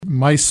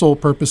my sole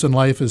purpose in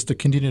life is to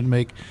continue to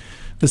make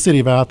the city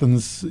of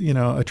Athens,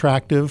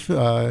 attractive,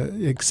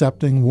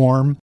 accepting,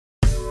 warm.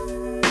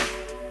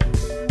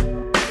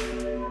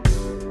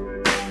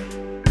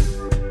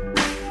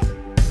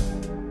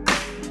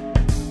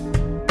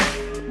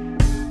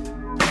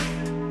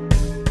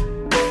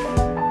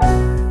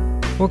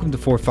 Welcome to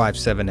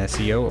 457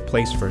 SEO, a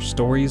place for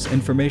stories,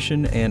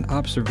 information, and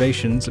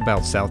observations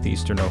about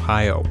southeastern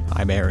Ohio.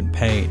 I'm Aaron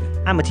Payne.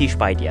 I'm Atish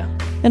Baidia.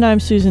 And I'm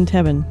Susan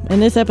Tebben. In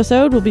this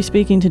episode, we'll be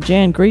speaking to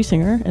Jan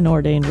Griesinger, an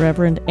ordained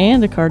reverend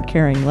and a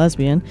card-carrying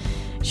lesbian.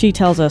 She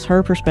tells us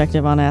her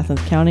perspective on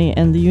Athens County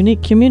and the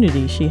unique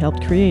community she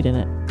helped create in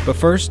it. But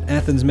first,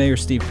 Athens Mayor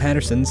Steve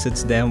Patterson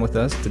sits down with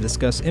us to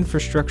discuss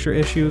infrastructure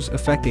issues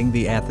affecting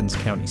the Athens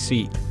County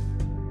seat.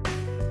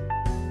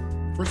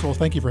 First of all,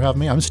 thank you for having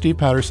me. I'm Steve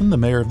Patterson, the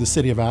mayor of the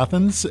city of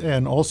Athens,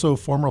 and also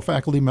former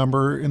faculty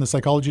member in the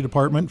psychology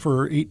department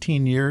for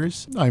 18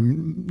 years.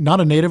 I'm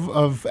not a native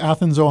of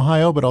Athens,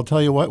 Ohio, but I'll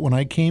tell you what, when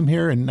I came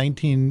here in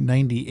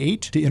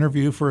 1998 to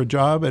interview for a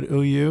job at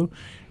OU,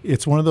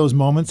 it's one of those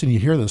moments, and you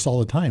hear this all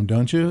the time,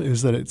 don't you,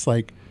 is that it's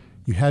like,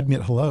 you had me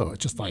at hello.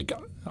 It's just like,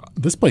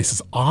 this place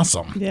is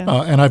awesome. Yeah.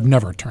 And I've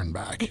never turned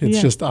back. It's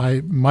just,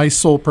 my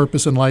sole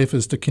purpose in life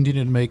is to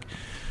continue to make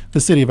the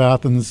city of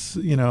Athens,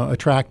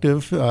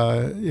 attractive,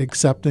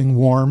 accepting,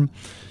 warm.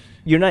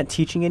 You're not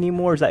teaching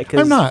anymore? Is that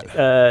because I'm not.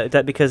 Is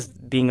that because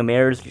being a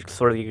mayor is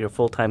sort of your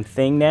full-time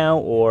thing now,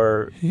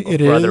 or it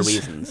for is. Other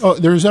reasons? Oh,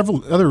 there's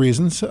several other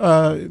reasons,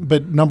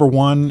 but number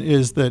one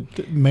is that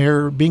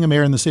being a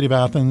mayor in the city of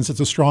Athens, it's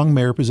a strong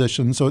mayor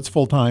position, so it's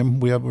full-time.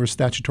 We're a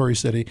statutory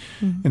city,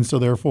 and so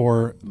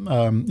therefore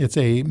it's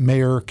a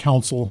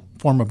mayor-council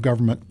form of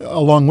government.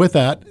 Along with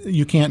that,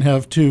 you can't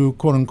have two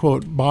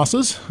quote-unquote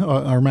bosses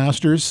or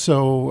masters.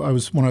 So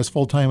when I was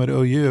full-time at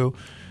OU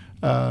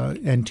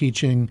and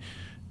teaching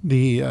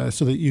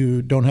so that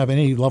you don't have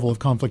any level of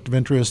conflict of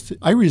interest,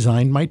 I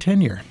resigned my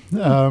tenure,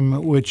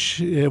 which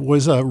it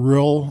was a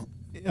real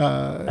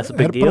That's a I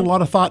big had to deal. put a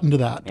lot of thought into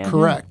that. Yeah.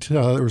 Correct.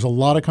 There was a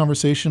lot of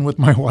conversation with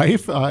my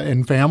wife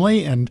and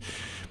family,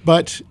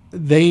 but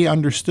they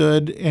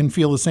understood and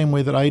feel the same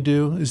way that I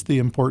do is the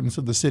importance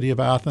of the city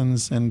of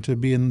Athens, and to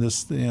be in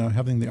this,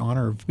 having the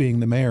honor of being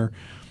the mayor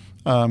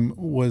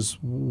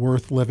was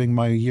worth living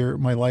my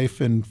life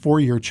in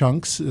 4-year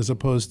chunks as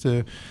opposed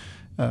to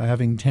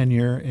having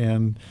tenure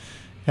and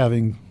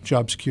having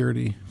job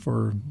security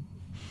for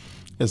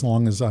as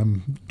long as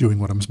I'm doing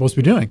what I'm supposed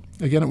to be doing.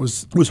 Again, it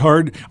was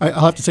hard.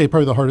 I'll have to say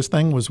probably the hardest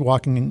thing was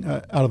walking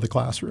out of the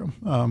classroom.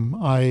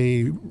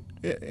 I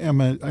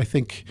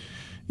think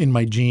in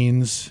my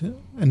genes,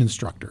 an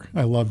instructor.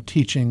 I loved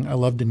teaching. I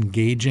loved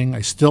engaging.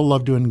 I still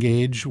love to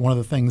engage. One of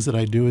the things that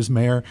I do as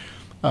mayor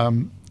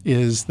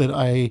is that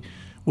I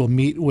will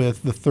meet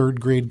with the third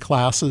grade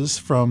classes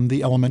from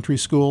the elementary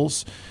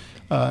schools.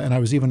 And I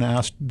was even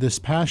asked this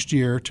past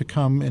year to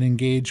come and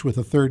engage with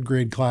a third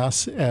grade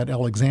class at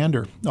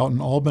Alexander out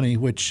in Albany,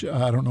 which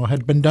I don't know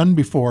had been done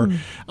before.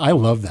 I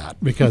love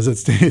that because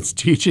it's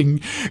teaching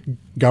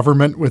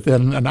government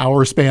within an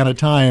hour span of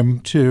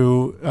time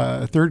to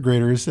third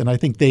graders, and I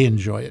think they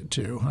enjoy it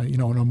too. When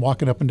I'm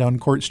walking up and down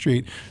Court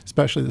Street,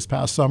 especially this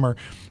past summer,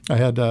 I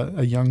had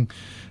a young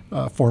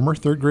former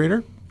third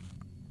grader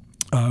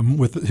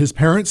with his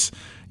parents,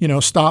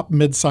 stop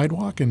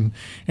mid-sidewalk and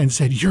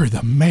said, "You're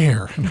the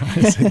mayor." And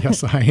I said,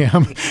 "Yes, I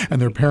am."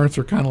 And their parents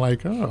are kind of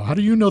like, "Oh, how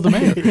do you know the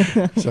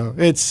mayor?" So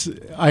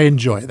I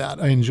enjoy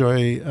that. I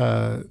enjoy,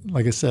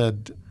 like I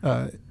said,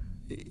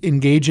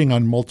 engaging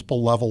on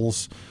multiple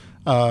levels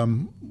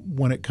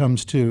when it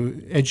comes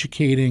to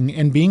educating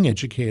and being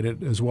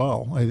educated as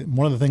well.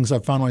 One of the things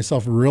I've found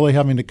myself really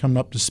having to come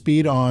up to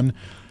speed on,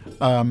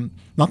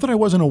 not that I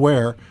wasn't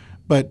aware,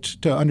 but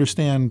to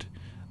understand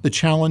the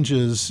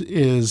challenges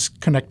is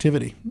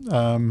connectivity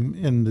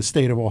in the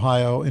state of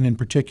Ohio, and in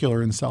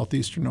particular in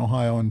southeastern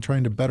Ohio, and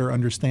trying to better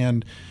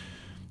understand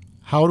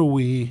how do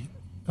we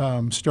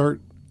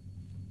start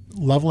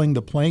leveling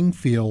the playing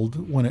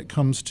field when it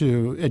comes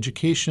to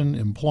education,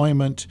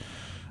 employment,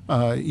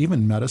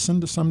 even medicine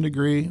to some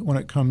degree, when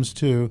it comes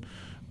to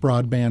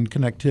broadband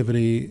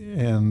connectivity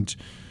and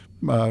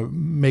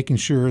making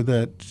sure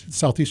that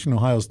southeastern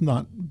Ohio is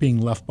not being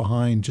left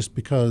behind just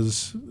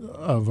because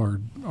of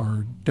our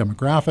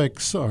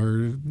demographics,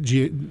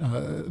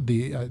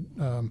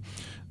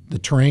 the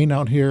terrain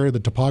out here, the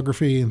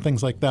topography, and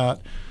things like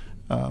that.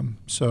 And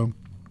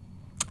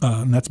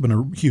that's been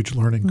a huge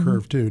learning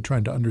curve too,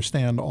 trying to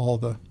understand all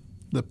the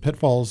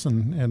pitfalls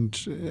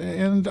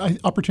and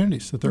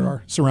opportunities that there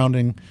are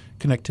surrounding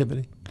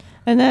connectivity.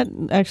 And that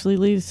actually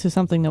leads to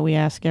something that we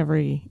ask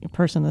every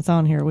person that's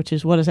on here, which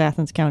is, what does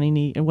Athens County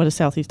need, and what does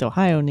Southeast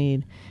Ohio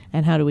need,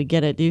 and how do we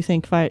get it? Do you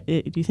think that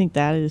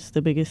is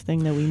the biggest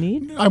thing that we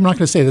need? I'm not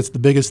going to say that's the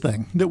biggest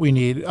thing that we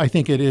need. I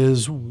think it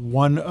is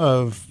one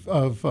of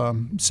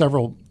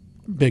several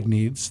big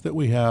needs that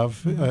we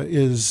have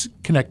is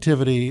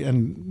connectivity,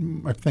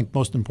 and I think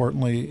most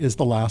importantly is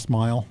the last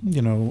mile.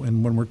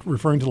 And when we're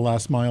referring to the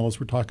last mile, as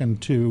we're talking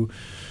to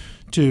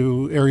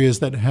to areas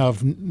that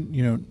have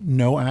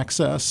no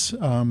access.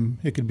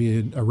 It could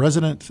be a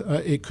resident.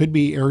 It could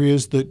be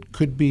areas that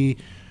could be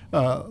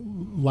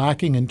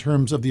lacking in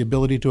terms of the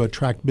ability to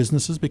attract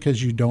businesses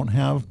because you don't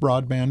have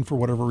broadband for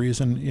whatever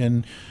reason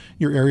in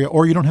your area,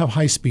 or you don't have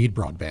high-speed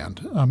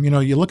broadband.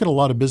 You look at a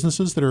lot of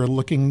businesses that are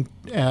looking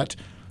at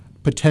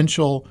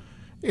potential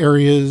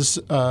areas,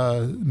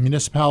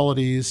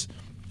 municipalities,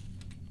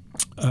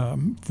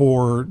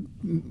 for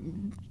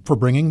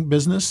bringing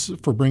business,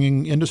 for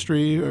bringing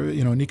industry, or,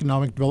 an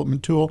economic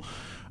development tool.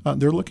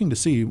 They're looking to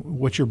see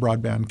what's your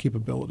broadband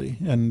capability,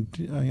 and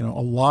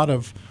a lot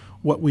of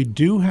what we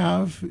do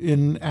have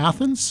in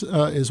Athens,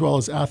 as well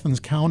as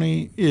Athens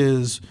County,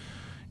 is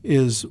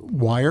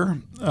wire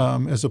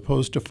as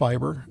opposed to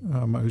fiber.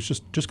 I was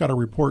just got a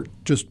report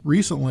just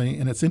recently,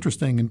 and it's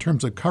interesting in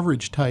terms of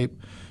coverage type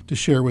to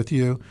share with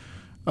you.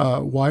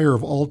 Wire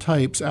of all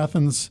types,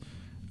 Athens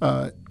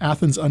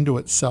unto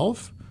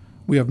itself,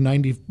 we have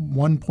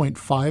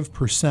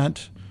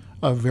 91.5%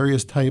 of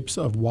various types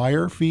of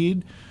wire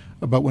feed.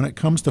 But when it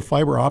comes to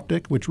fiber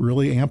optic, which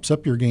really amps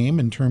up your game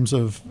in terms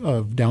of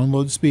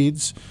download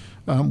speeds,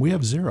 we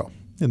have 0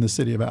 in the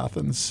city of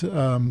Athens.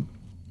 In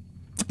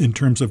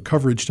terms of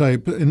coverage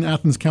type, in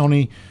Athens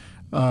County,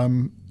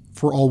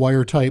 for all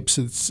wire types,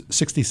 it's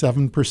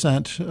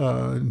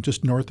 67%,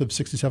 just north of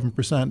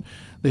 67%.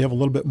 They have a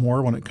little bit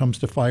more when it comes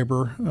to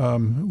fiber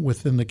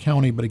within the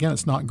county, but again,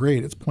 it's not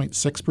great. It's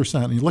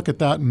 0.6%. And you look at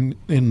that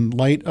in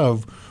light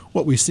of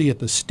what we see at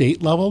the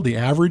state level, the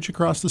average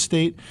across the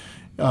state,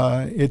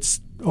 it's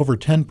over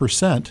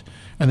 10%.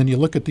 And then you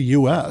look at the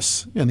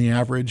U.S. and the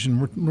average,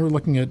 and we're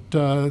looking at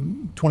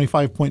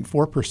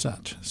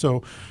 25.4%.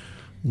 So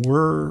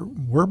we're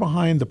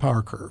behind the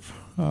power curve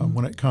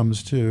when it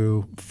comes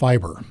to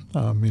fiber.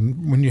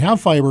 When you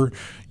have fiber,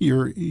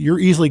 you're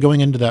easily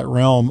going into that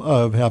realm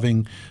of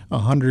having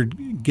 100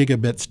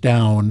 gigabits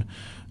down,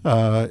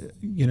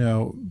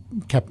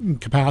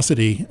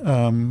 capacity,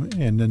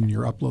 and then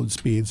your upload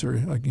speeds are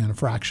again a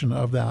fraction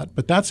of that.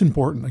 But that's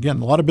important. Again,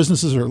 a lot of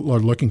businesses are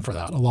looking for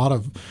that. A lot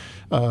of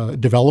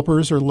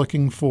developers are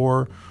looking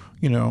for,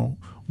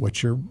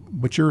 what's your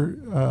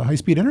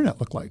high-speed internet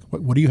look like?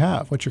 What do you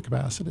have? What's your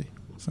capacity?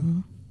 So.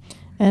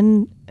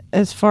 And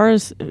as far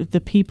as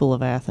the people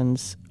of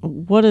Athens,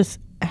 what does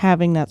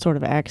having that sort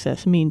of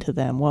access mean to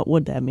them? What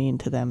would that mean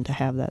to them to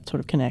have that sort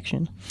of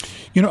connection?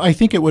 I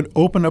think it would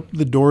open up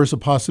the doors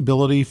of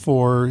possibility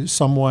for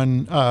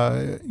someone,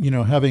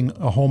 having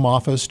a home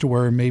office to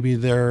where maybe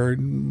they're,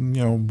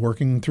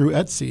 working through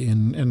Etsy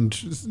and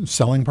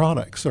selling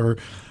products,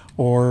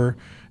 or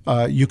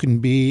you can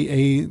be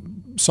a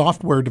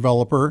software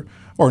developer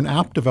or an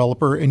app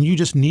developer, and you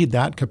just need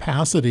that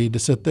capacity to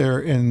sit there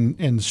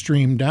and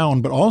stream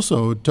down, but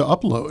also to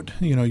upload.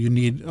 You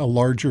need a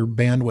larger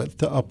bandwidth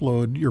to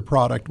upload your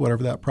product,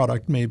 whatever that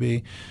product may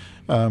be.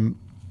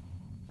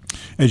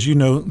 As you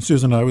know,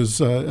 Susan, I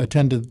was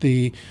attended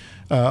the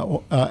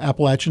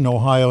Appalachian,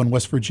 Ohio, and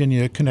West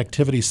Virginia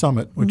Connectivity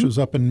Summit, which was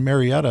up in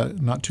Marietta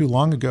not too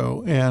long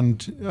ago,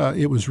 and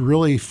it was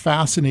really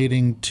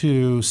fascinating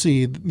to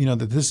see,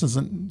 that this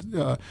isn't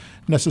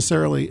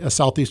necessarily a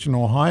southeastern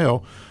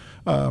Ohio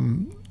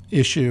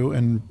issue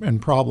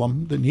and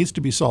problem that needs to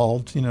be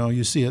solved.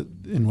 You see it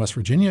in West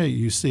Virginia.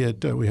 You see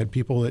it. We had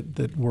people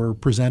that were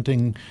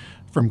presenting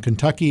from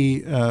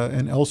Kentucky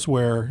and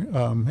elsewhere,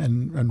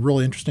 and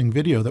really interesting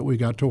video that we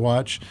got to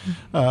watch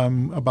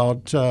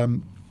about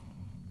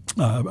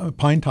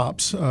Pine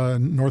Tops,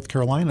 North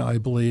Carolina, I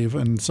believe,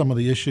 and some of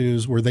the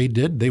issues where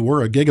they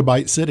were a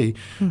gigabyte city,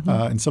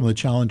 and some of the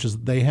challenges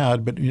that they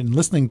had. But in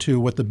listening to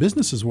what the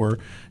businesses were,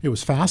 it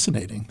was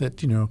fascinating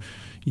that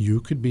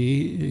you could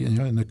be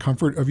in the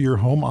comfort of your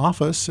home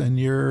office, and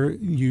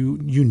you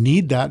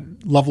need that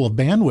level of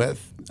bandwidth,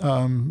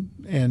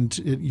 and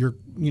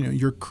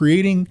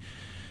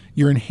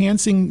you're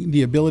enhancing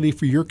the ability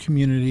for your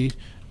community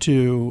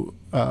to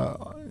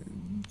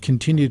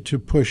continue to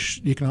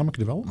push economic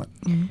development.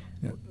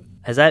 Yeah.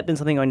 Has that been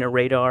something on your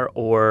radar,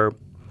 or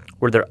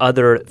were there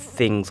other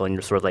things on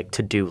your sort of like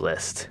to-do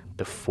list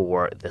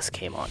before this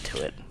came onto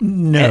it?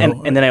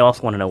 No. And then I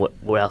also want to know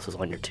what else was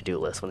on your to-do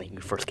list when you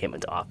first came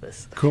into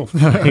office. Cool.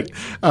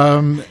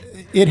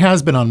 It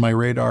has been on my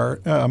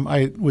radar.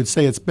 I would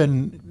say it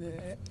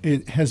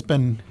has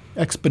been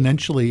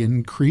exponentially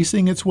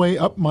increasing its way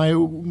up my I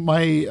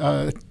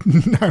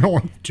don't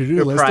want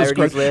to-do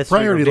list.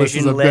 Priority list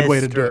is a good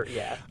way to do it.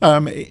 Yeah.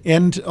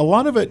 And a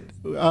lot of it,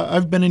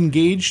 I've been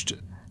engaged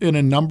in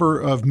a number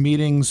of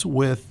meetings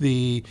with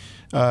the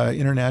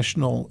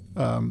international,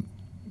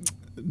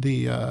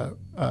 the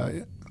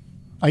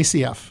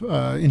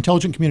ICF,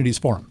 Intelligent Communities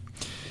Forum.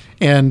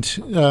 And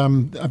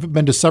I've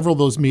been to several of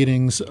those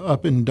meetings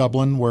up in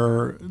Dublin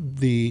where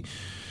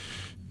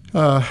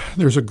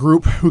there's a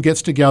group who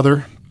gets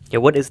together. Yeah,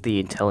 what is the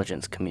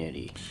Intelligence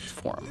Community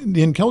Forum?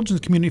 The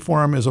Intelligence Community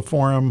Forum is a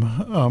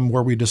forum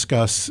where we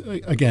discuss,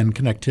 again,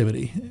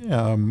 connectivity,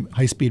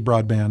 high-speed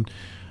broadband,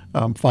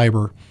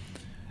 fiber.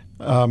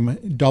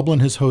 Dublin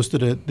has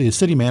hosted it. The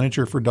city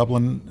manager for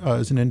Dublin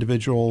is an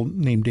individual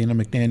named Dana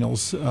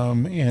McDaniels,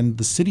 and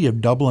the city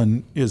of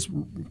Dublin is,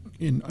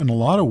 in a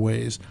lot of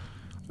ways,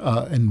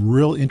 a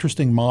real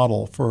interesting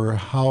model for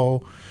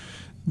how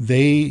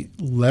they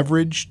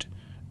leveraged,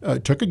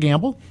 took a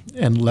gamble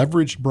and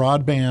leveraged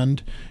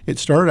broadband. It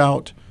started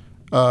out,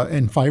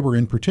 and fiber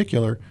in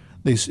particular,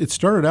 it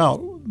started out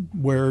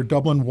where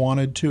Dublin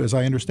wanted to, as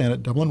I understand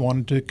it, Dublin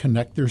wanted to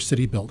connect their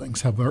city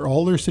buildings, have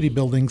all their city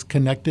buildings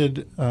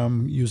connected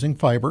using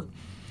fiber.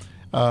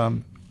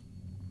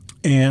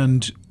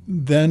 And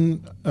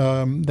then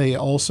they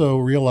also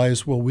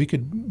realized, well, we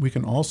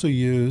can also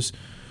use,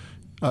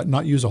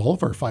 not use all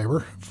of our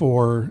fiber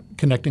for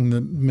connecting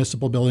the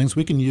municipal buildings.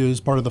 We can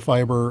use part of the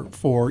fiber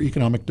for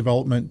economic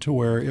development to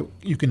where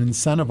you can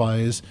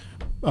incentivize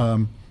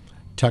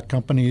tech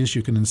companies,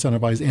 you can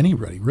incentivize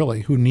anybody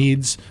really who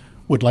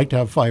would like to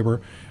have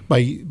fiber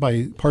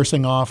by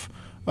parsing off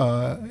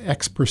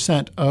X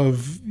percent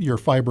of your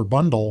fiber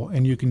bundle,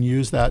 and you can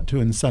use that to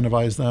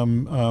incentivize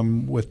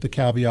them with the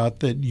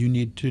caveat that you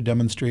need to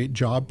demonstrate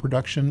job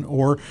production,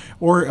 or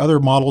other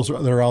models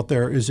that are out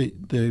there is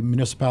the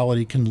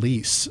municipality can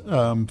lease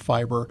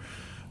fiber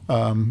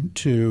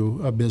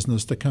to a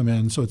business to come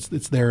in, so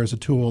it's there as a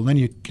tool. And then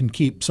you can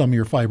keep some of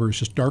your fiber as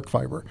just dark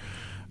fiber.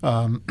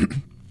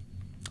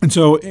 And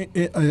so,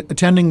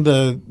 attending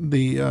the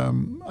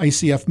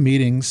ICF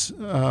meetings,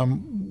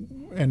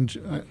 and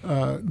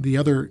the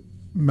other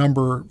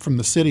member from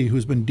the city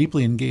who's been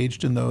deeply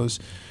engaged in those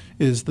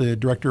is the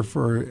director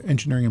for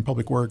engineering and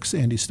public works,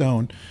 Andy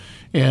Stone.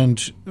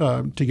 And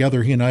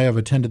together, he and I have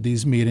attended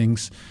these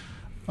meetings.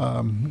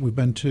 We've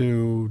been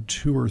to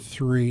 2 or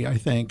 3, I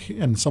think,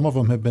 and some of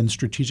them have been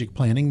strategic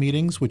planning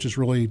meetings, which is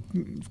really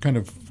kind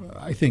of,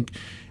 I think,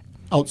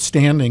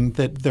 outstanding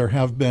that there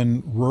have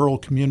been rural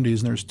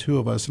communities, and there's 2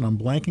 of us, and I'm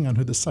blanking on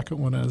who the second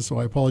one is, so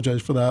I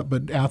apologize for that.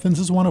 But Athens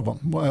is one of them,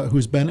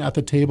 who's been at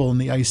the table in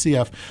the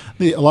ICF.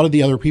 A lot of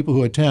the other people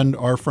who attend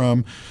are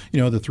from,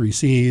 the 3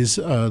 Cs.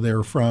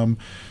 They're from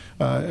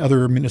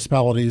other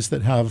municipalities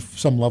that have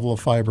some level of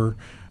fiber,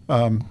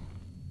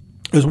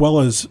 as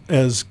well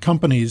as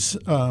companies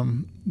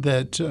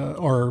that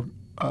are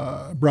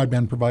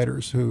broadband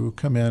providers who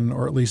come in,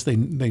 or at least they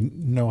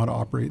know how to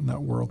operate in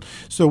that world.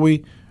 So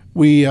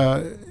we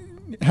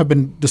have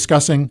been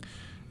discussing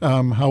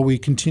how we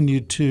continue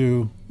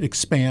to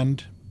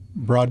expand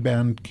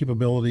broadband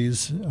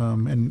capabilities.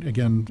 And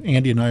again,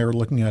 Andy and I are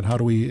looking at how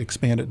do we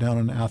expand it down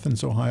in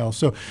Athens, Ohio.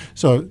 So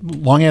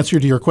long answer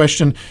to your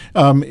question,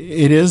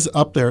 it is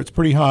up there. It's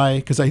pretty high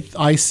because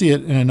I see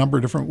it in a number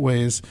of different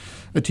ways,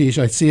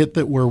 Atish. I see it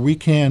that where we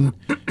can,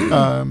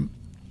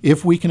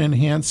 if we can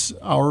enhance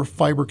our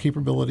fiber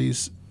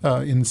capabilities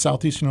in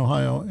southeastern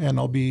Ohio, and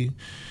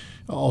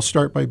I'll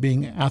start by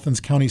being Athens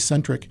County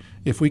centric.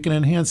 If we can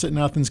enhance it in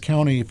Athens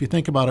County, if you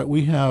think about it,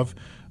 we have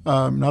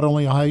not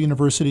only Ohio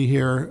University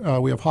here,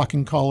 we have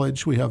Hawking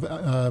College, we have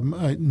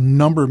a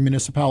number of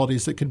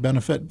municipalities that could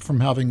benefit from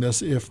having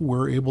this if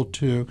we're able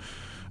to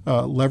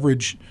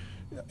leverage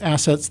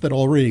assets that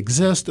already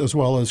exist as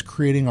well as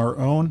creating our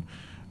own.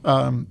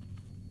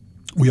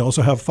 We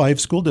also have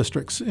 5 school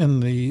districts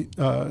within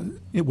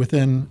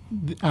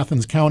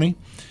Athens County.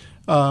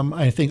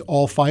 I think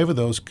all 5 of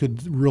those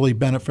could really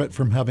benefit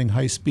from having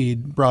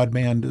high-speed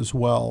broadband as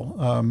well.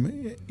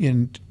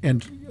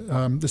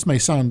 This may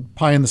sound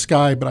pie in the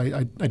sky, but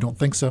I don't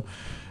think so.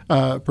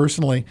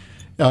 Personally,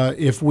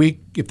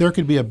 if there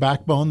could be a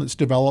backbone that's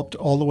developed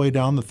all the way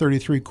down the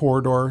 33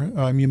 corridor,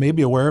 you may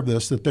be aware of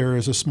this, that there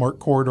is a smart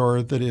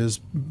corridor that is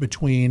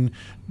between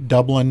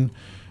Dublin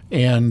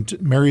and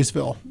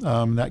Marysville.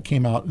 That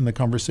came out in the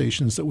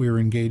conversations that we were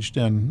engaged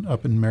in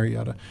up in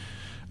Marietta.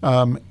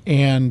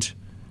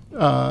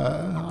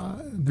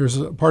 There's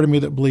a part of me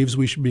that believes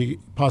we should be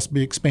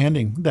possibly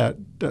expanding that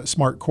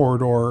smart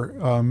corridor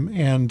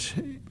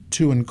and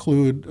to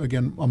include,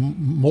 again, a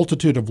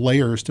multitude of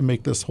layers to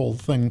make this whole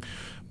thing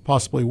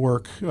possibly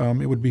work.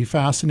 It would be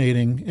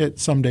fascinating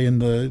someday in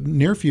the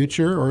near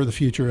future, or the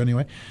future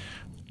anyway,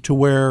 to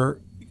where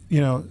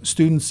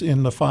students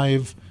in the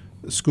 5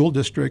 school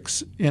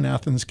districts in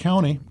Athens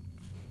County,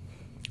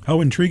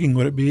 how intriguing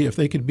would it be if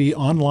they could be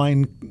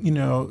online,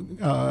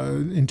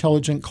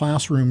 intelligent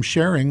classroom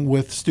sharing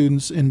with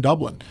students in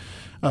Dublin?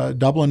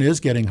 Dublin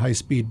is getting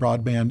high-speed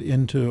broadband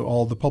into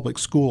all the public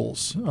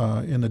schools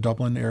in the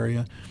Dublin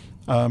area.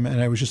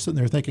 And I was just sitting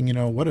there thinking,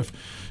 what if,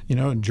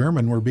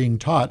 German were being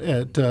taught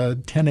at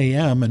 10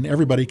 a.m. and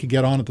everybody could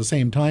get on at the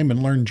same time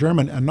and learn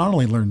German, and not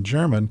only learn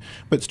German,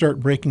 but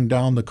start breaking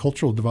down the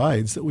cultural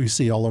divides that we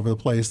see all over the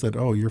place that,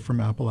 oh, you're from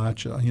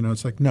Appalachia.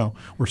 It's like, no,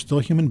 we're still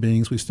human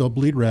beings. We still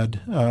bleed red,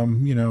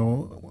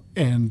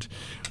 and,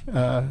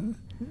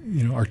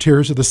 our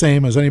tears are the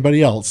same as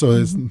anybody else.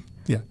 So,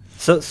 yeah.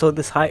 So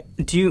this how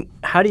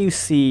do you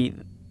see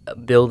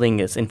building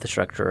this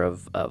infrastructure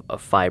of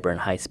fiber and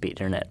high-speed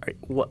internet?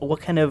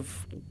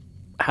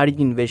 How do you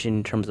envision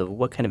in terms of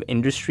what kind of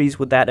industries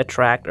would that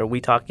attract? Are we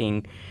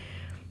talking,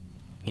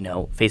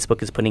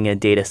 Facebook is putting a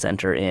data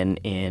center in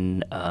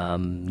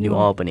New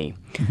Albany.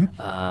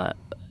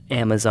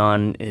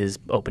 Amazon is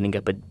opening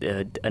up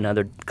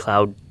another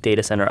cloud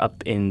data center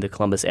up in the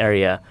Columbus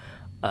area.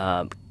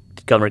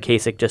 Governor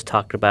Kasich just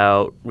talked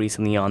about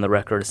recently on the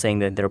record saying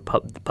that they're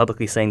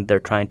publicly saying they're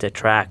trying to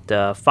attract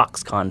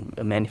Foxconn,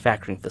 a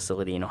manufacturing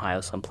facility in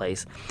Ohio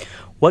someplace.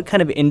 What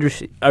kind of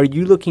industry are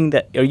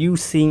you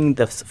seeing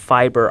the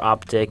fiber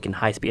optic and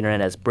high-speed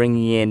internet as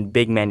bringing in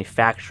big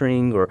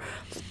manufacturing or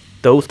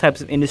those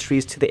types of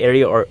industries to the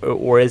area,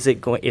 or is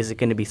it going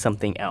to be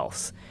something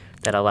else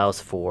that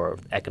allows for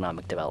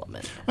economic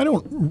development?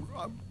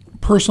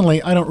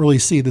 Personally, I don't really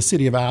see the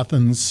city of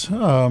Athens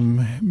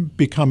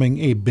becoming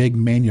a big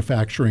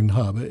manufacturing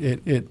hub.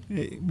 It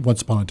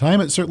once upon a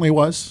time, it certainly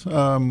was,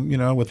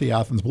 with the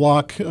Athens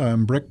block,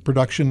 brick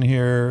production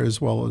here,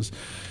 as well as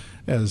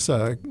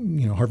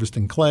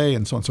harvesting clay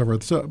and so on and so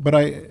forth. So, but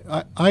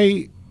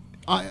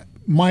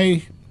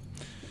my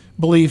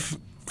belief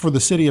for the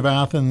city of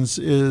Athens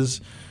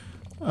is,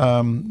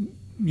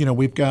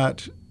 we've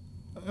got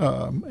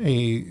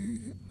a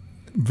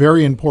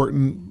very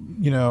important,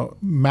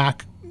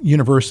 Mac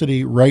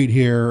university right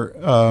here,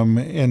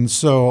 and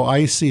so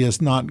I see us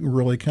not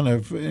really kind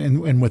of,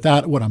 and with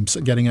that, what I'm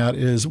getting at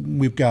is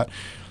we've got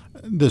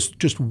this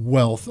just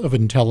wealth of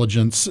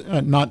intelligence,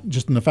 not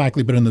just in the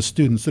faculty, but in the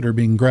students that are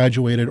being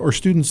graduated or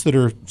students that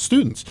are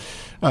students,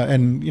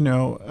 and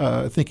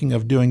thinking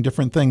of doing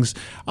different things.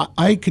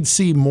 I could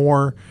see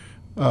more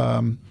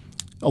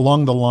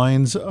along the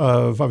lines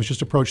of, I was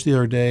just approached the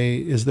other day,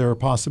 is there a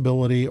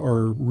possibility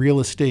or real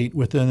estate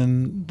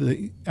within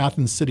the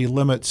Athens city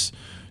limits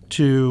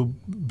to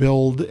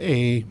build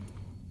a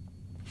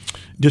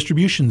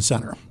distribution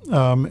center?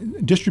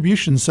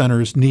 Distribution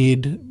centers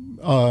need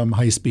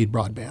high-speed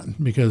broadband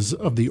because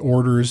of the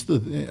orders.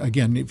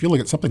 Again, if you look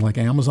at something like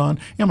Amazon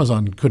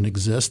couldn't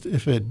exist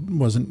if it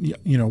wasn't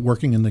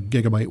working in the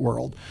gigabyte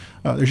world.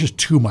 There's just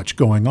too much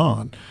going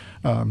on.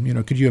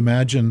 Could you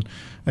imagine?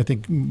 I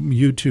think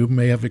YouTube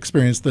may have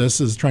experienced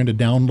this, is trying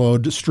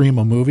to stream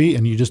a movie,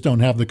 and you just don't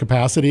have the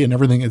capacity, and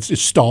everything it's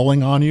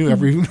stalling on you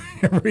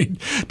every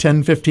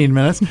 10, 15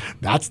 minutes.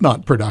 That's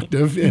not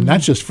productive, and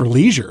that's just for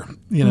leisure,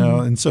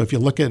 And so if you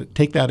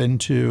take that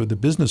into the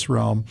business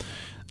realm,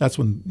 that's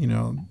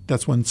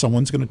when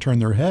someone's going to turn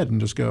their head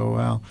and just go,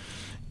 well,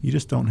 you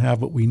just don't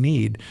have what we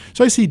need.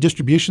 So I see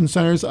distribution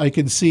centers. I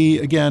could see,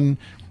 again,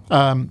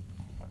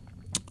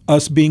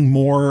 us being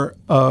more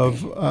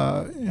of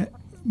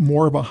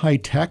a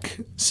high-tech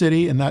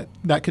city, and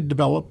that could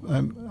develop.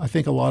 I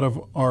think a lot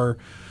of our,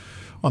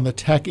 on the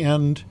tech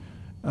end,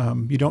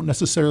 you don't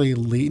necessarily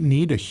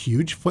need a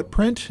huge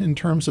footprint in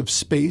terms of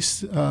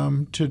space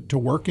to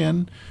work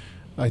in.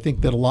 I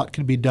think that a lot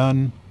could be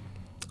done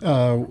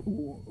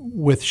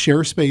with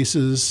share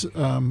spaces.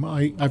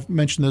 I've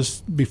mentioned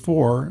this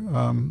before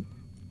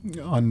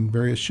on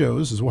various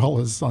shows, as well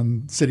as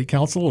on city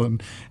council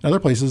and other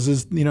places,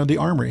 is the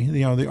Armory.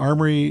 The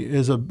Armory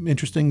is an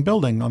interesting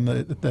building on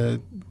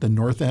the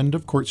north end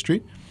of Court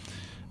Street.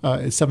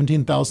 It's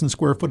 17,000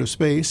 square foot of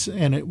space,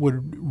 and it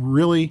would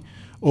really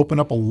open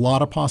up a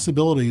lot of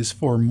possibilities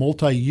for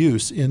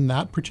multi-use in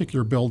that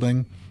particular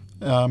building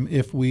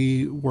if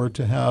we were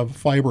to have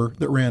fiber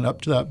that ran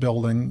up to that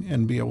building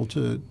and be able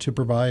to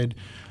provide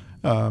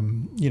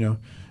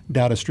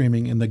data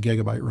streaming in the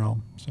gigabyte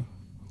realm. So.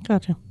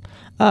 Gotcha.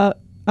 I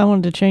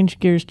wanted to change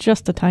gears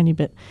just a tiny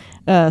bit.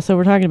 So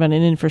we're talking about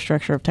an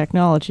infrastructure of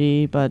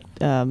technology, but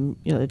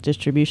the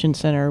distribution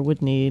center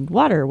would need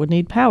water, would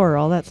need power,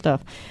 all that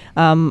stuff.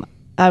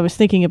 I was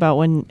thinking about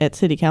when at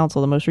City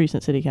Council, the most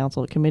recent City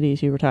Council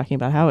committees, you were talking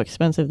about how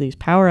expensive these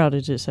power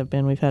outages have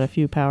been. We've had a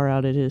few power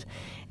outages.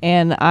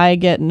 And I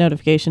get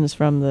notifications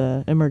from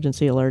the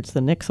emergency alerts, the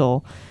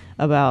NIXL,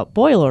 about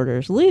boil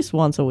orders at least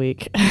once a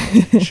week.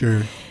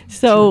 Sure.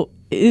 So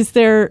is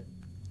there...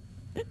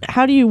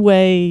 How do you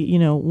weigh,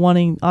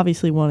 wanting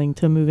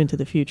to move into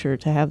the future,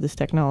 to have this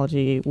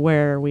technology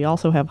where we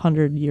also have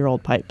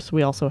 100-year-old pipes,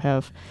 we also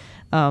have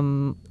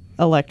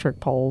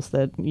electric poles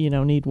that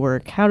need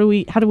work? How do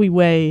we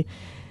weigh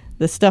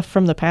the stuff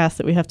from the past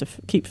that we have to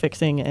keep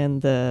fixing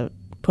and the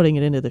putting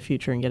it into the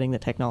future and getting the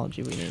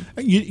technology we need?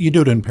 You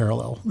do it in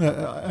parallel.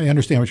 I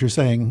understand what you're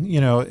saying.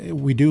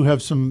 We do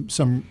have some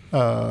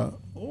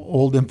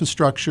old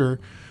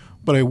infrastructure.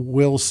 But I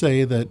will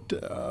say that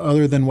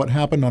other than what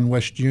happened on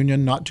West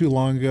Union not too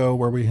long ago,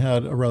 where we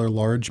had a rather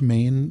large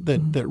main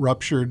that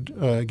ruptured,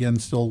 again,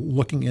 still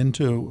looking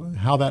into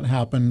how that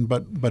happened,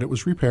 but it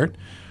was repaired.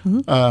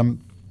 Mm-hmm.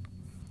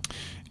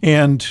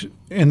 And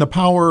in the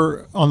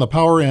power, on the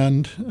power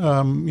end,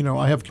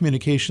 I have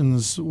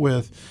communications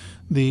with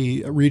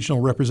the regional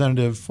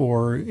representative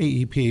for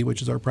AEP,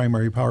 which is our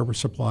primary power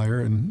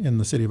supplier in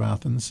the city of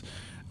Athens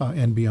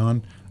and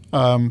beyond.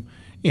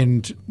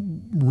 And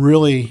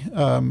really,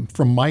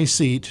 from my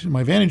seat,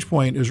 my vantage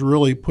point is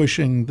really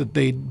pushing that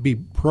they'd be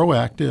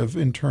proactive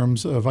in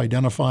terms of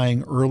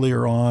identifying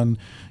earlier on,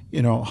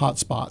 hot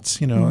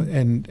spots,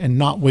 and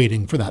not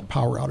waiting for that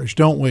power outage.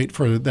 Don't wait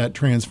for that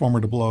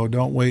transformer to blow.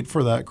 Don't wait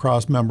for that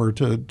cross member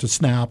to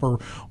snap or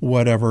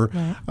whatever.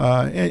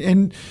 Right.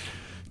 And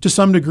to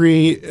some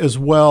degree as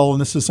well, and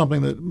this is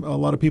something that a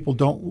lot of people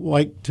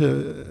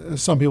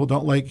some people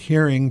don't like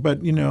hearing, but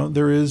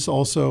there is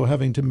also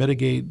having to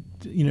mitigate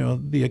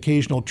the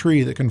occasional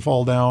tree that can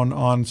fall down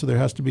on, so there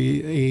has to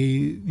be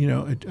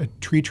a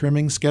tree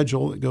trimming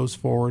schedule that goes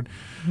forward,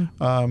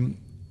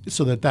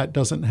 so that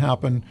doesn't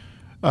happen.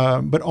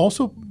 But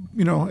also,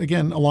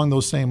 again, along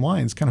those same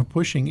lines, kind of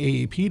pushing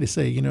AEP to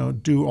say,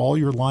 do all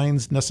your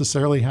lines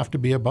necessarily have to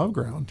be above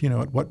ground?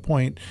 At what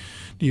point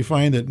do you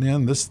find that,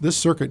 man, this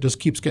circuit just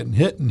keeps getting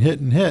hit and hit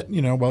and hit?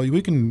 Well,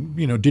 we can,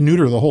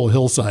 denudor the whole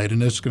hillside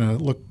and it's going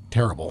to look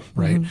terrible,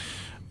 right?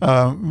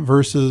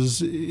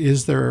 Versus,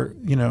 is there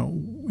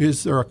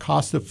a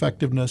cost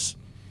effectiveness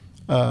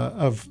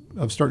of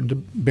starting to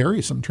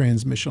bury some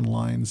transmission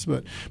lines?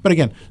 But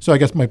again, so I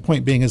guess my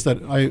point being is that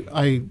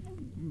I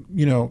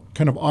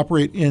kind of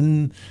operate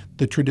in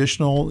the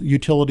traditional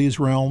utilities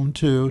realm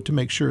to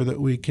make sure that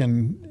we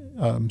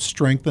can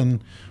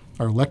strengthen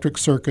our electric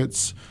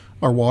circuits,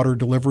 our water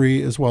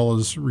delivery, as well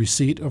as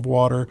receipt of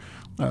water,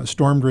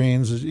 storm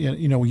drains.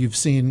 You've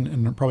seen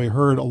and probably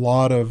heard a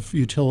lot of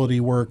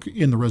utility work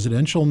in the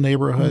residential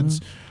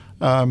neighborhoods,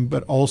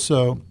 but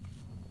also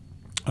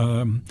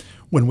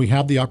when we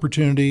have the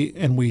opportunity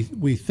and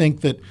we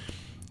think that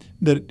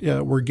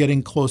we're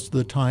getting close to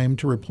the time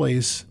to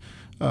replace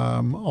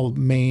a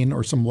main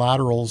or some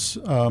laterals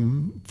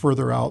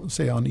further out,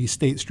 say on East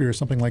State Street or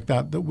something like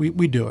that, that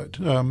we do it.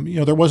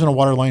 There wasn't a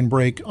water line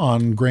break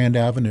on Grand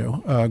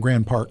Avenue,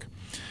 Grand Park,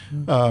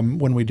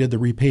 when we did the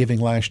repaving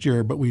last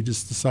year, but we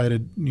just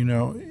decided,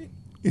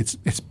 it's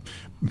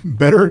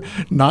better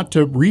not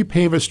to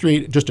repave a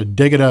street, just to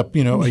dig it up,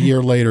 a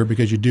year later,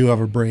 because you do have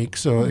a break.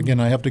 So again,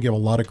 I have to give a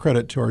lot of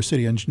credit to our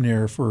city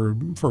engineer for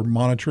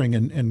monitoring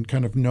and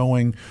kind of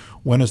knowing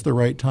when is the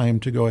right time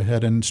to go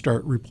ahead and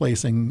start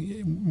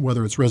replacing,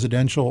 whether it's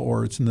residential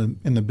or it's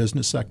in the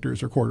business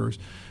sectors or corridors,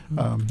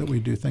 that we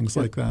do things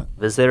like that.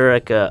 Is there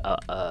like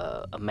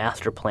a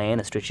master plan,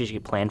 a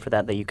strategic plan for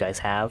that you guys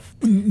have?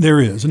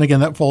 There is, and again,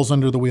 that falls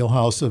under the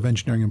wheelhouse of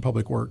engineering and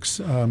public works,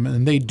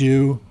 and they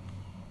do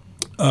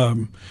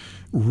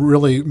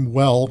really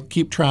well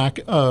keep track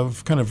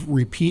of kind of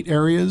repeat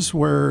areas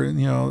where,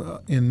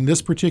 in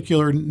this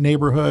particular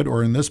neighborhood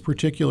or in this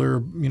particular,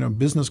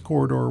 business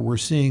corridor, we're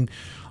seeing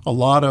a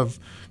lot of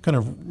kind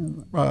of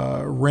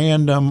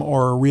random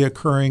or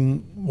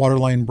reoccurring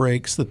waterline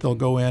breaks that they'll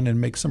go in and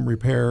make some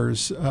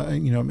repairs,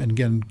 and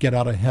again, get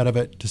out ahead of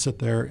it to sit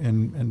there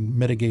and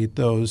mitigate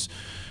those.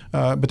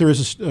 But there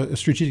is a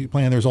strategic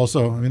plan. There's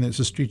also, it's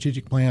a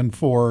strategic plan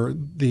for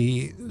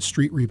the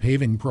street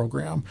repaving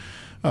program.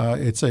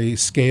 It's a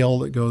scale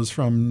that goes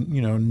from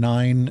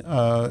 9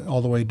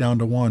 all the way down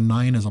to 1.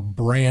 9 is a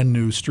brand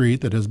new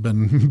street that has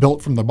been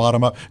built from the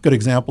bottom up. Good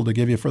example to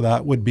give you for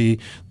that would be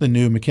the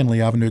new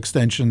McKinley Avenue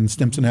extension,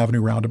 Stimson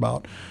Avenue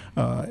roundabout.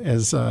 I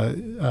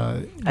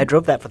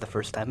drove that for the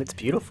first time. It's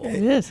beautiful.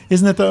 It is.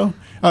 Isn't it though?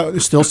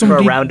 There's still some for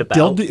a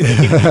roundabout.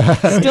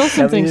 Still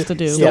some things to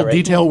do. Still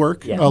detail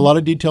work, Yeah. a lot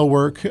of detail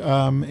work,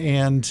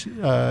 and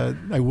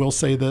I will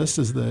say this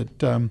is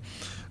that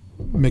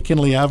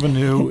McKinley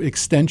Avenue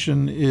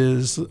extension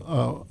is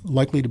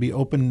likely to be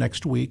open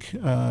next week,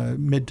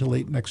 mid to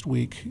late next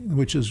week,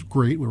 which is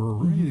great. We're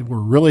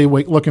really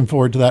looking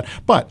forward to that.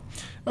 But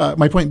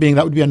my point being,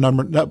 that would be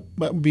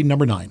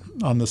number 9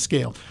 on the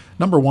scale.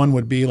 Number 1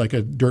 would be like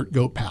a dirt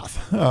goat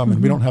path,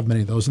 and we don't have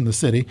many of those in the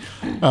city.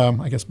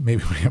 I guess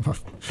maybe we have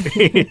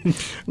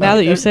Now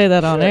that you say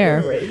that on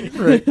air.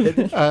 Right.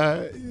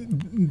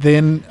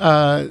 Then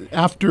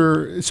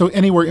so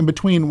anywhere in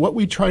between, what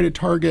we try to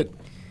target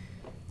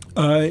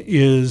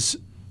is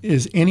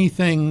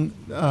anything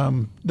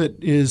that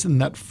is in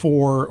that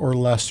 4 or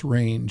less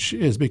range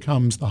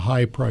becomes the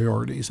high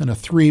priorities, and a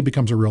 3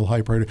 becomes a real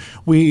high priority.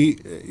 We,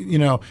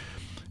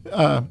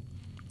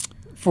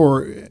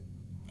 for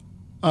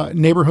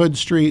neighborhood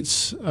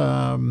streets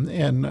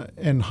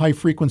and high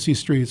frequency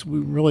streets, we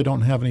really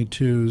don't have any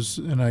 2s,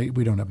 and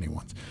we don't have any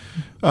 1s.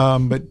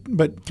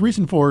 But 3s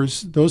and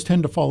 4s, those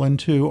tend to fall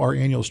into our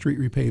annual street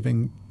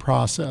repaving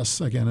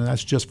process again, and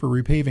that's just for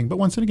repaving. But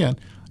once again,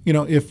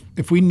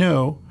 if we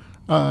know,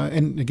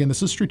 and again,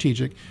 this is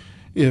strategic,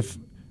 if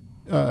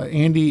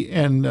Andy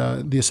and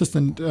the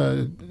assistant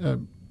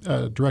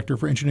director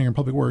for engineering and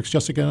public works,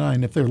 Jessica and I,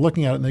 and if they're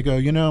looking at it and they go,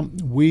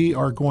 we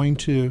are going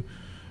to,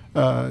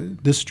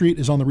 this street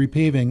is on the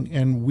repaving,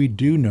 and we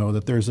do know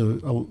that there's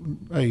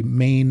a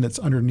main that's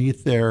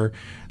underneath there.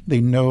 They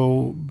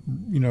know,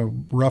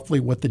 roughly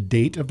what the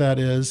date of that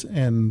is,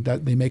 and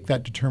that they make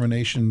that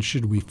determination.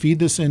 Should we feed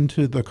this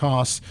into the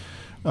costs?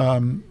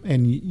 And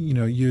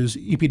use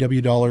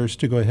EPW dollars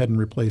to go ahead and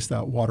replace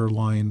that water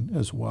line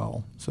as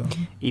well. So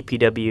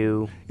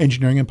EPW?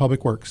 Engineering and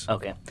Public Works.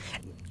 Okay.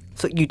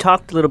 So you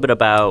talked a little bit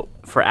about,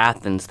 for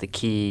Athens, the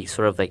key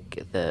sort of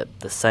like the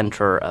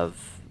center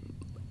of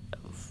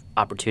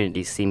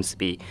opportunities seems to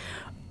be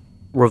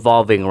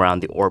revolving around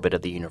the orbit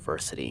of the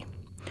university,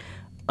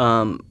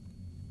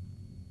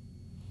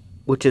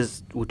 which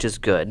is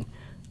good.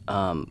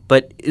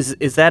 But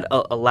is that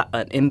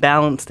an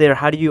imbalance there?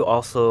 How do you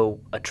also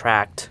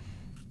attract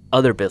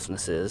other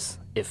businesses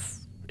if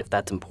if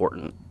that's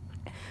important.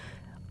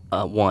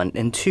 One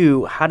and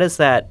two, how does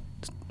that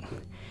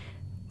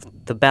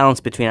the balance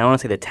between, I don't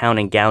want to say the town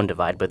and gown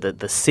divide, but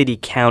the city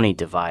county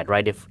divide,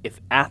 right? If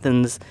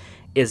Athens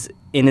is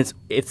in its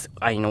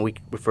we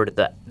refer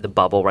to the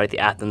bubble, right? The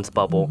Athens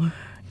bubble. Mm-hmm.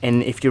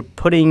 And if you're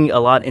putting a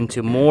lot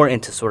more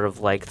into sort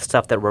of like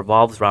stuff that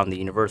revolves around the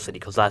university,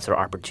 because that's our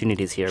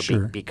opportunities here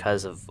sure.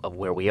 because of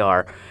where we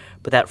are,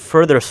 but that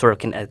further sort of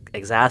can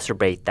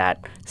exacerbate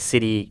that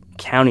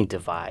city-county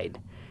divide.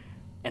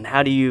 And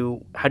how do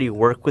you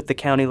work with the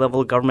county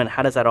level of government?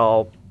 How does that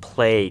all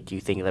play, do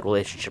you think, that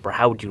relationship, or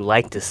how would you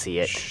like to see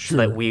it sure. so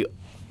that we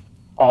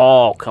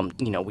all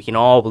we can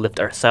all lift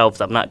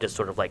ourselves up, not just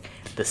sort of like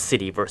the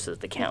city versus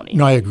the county?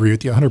 No, I agree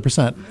with you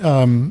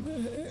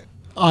 100%.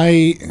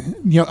 I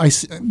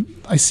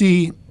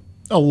see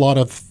a lot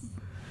of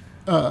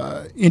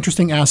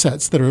interesting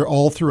assets that are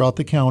all throughout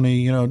the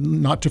county.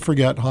 Not to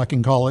forget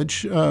Hocking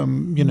College.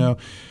 And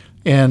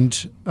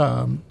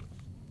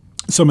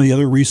some of the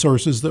other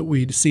resources that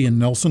we see in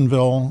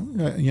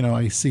Nelsonville.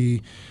 I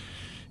see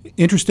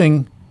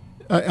interesting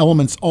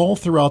elements all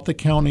throughout the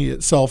county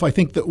itself. I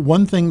think that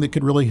one thing that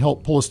could really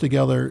help pull us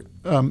together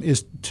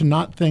is to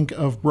not think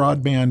of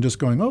broadband just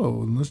going,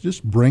 oh, let's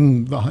just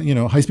bring the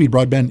high-speed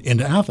broadband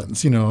into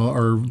Athens,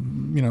 or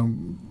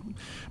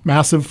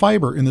massive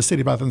fiber in the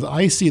city of Athens.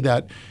 I see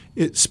that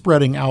it's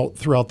spreading out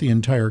throughout the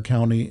entire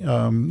county.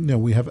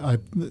 We have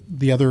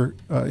the other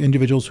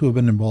individuals who have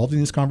been involved in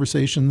these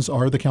conversations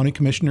are the county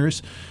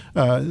commissioners.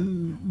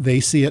 They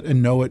see it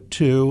and know it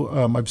too.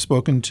 I've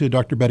spoken to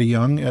Dr. Betty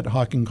Young at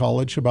Hocking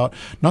College about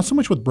not so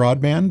much with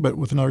broadband, but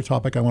with another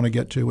topic I want to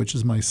get to, which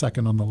is my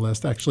second on the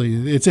list.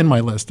 Actually, it's in my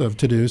list of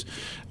to-dos.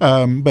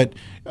 But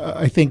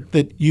I think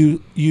that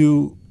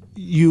you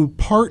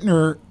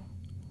partner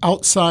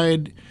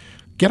outside.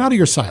 Get out of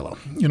your silo.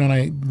 And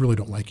I really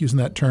don't like using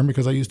that term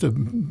because I used to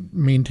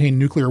maintain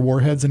nuclear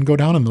warheads and go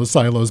down in those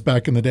silos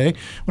back in the day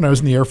when I was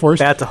in the Air Force.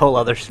 That's a whole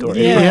other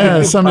story.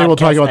 Yeah, someday we'll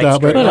talk about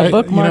that. But put a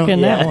bookmark in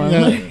that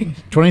one.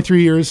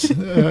 23 years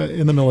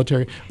in the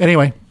military.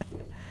 Anyway,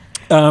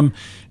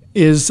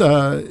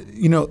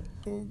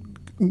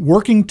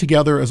 working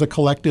together as a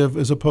collective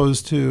as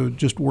opposed to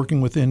just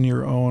working within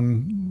your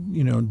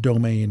own,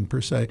 domain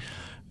per se.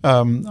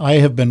 I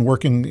have been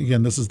working,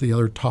 again, this is the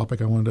other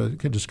topic I wanted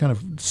to just kind of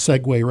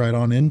segue right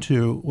on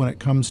into when it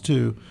comes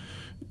to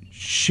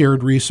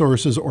shared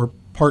resources or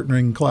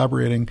partnering,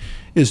 collaborating,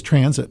 is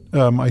transit.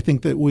 I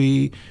think that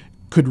we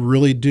could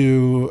really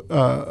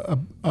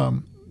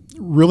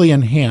really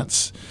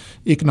enhance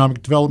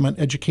economic development,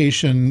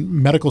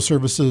 education, medical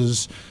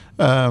services,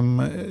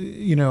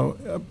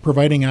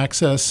 providing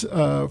access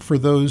for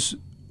those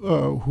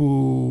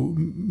who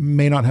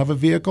may not have a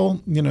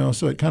vehicle,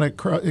 so it kind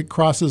of it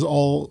crosses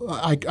all.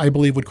 I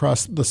believe would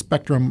cross the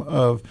spectrum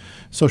of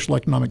social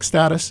economic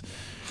status.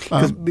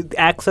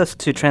 Access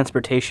to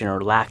transportation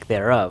or lack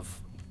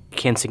thereof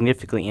can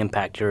significantly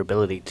impact your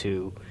ability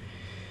to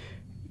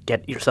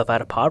get yourself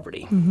out of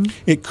poverty. Mm-hmm.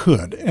 It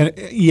could, and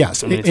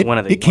yes,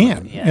 it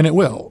can, and it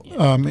will.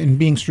 Yeah. And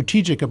being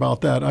strategic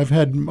about that, I've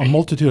had a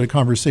multitude of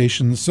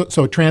conversations.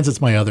 So transit's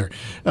my other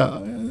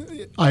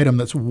item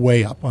that's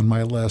way up on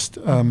my list.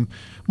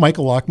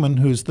 Michael Lockman,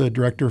 who's the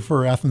director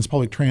for Athens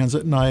Public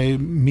Transit, and I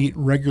meet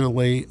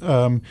regularly.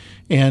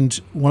 And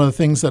one of the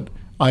things that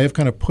I have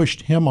kind of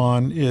pushed him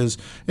on is,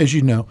 as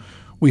you know,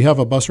 we have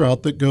a bus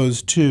route that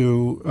goes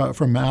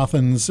from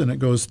Athens, and it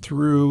goes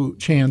through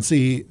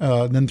Chauncey,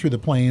 then through the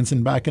Plains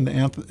and back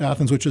into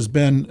Athens, which has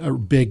been a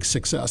big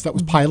success. That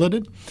was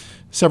piloted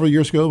several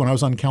years ago when I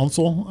was on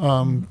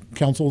council.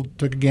 Council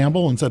took a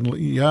gamble and said,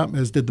 yeah,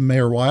 as did the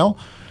Mayor Weil.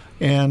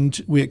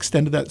 And we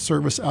extended that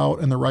service out,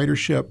 and the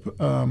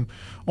ridership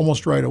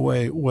almost right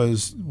away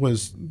was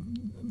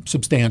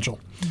substantial.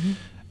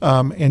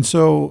 Mm-hmm. And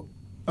so,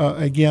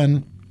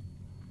 again,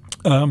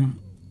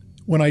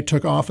 when I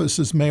took office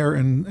as mayor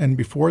and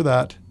before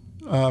that,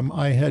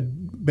 I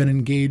had been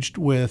engaged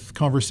with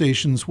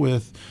conversations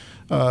with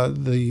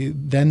the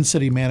then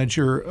city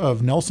manager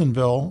of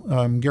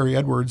Nelsonville, Gary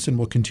Edwards, and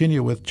will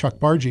continue with Chuck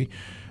Bargee.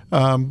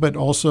 But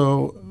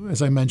also,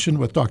 as I mentioned,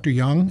 with Dr.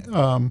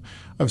 Young.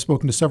 I've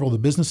spoken to several of the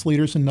business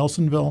leaders in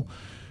Nelsonville.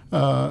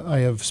 I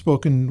have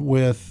spoken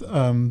with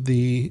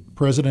the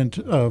president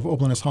of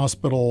Oberlin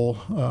Hospital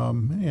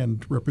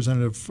and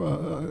representative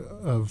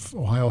of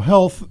Ohio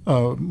Health,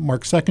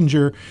 Mark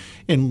Seckinger,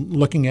 in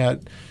looking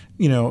at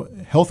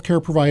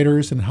healthcare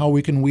providers and how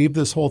we can weave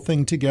this whole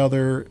thing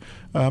together.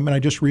 And I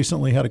just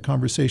recently had a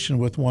conversation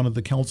with one of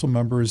the council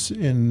members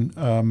in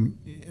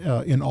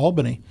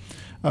Albany.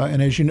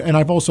 And as you know, and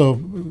I've also,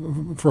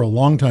 for a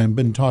long time,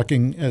 been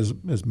talking as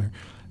mayor,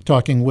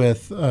 talking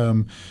with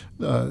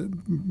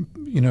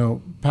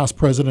past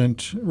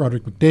president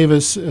Roderick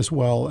McDavis, as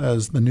well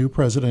as the new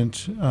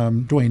president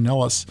Dwayne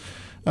Nellis,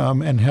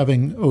 and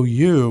having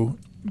OU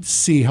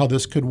see how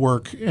this could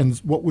work. And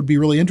what would be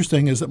really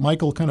interesting is that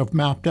Michael kind of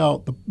mapped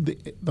out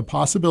the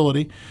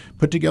possibility,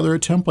 put together a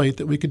template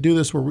that we could do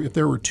this where if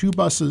there were two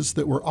buses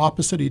that were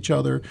opposite each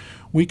other,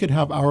 we could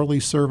have hourly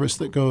service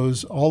that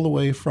goes all the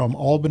way from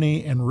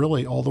Albany and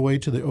really all the way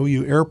to the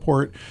OU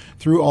airport,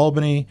 through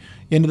Albany,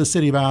 into the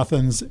city of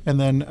Athens, and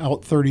then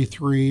out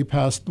 33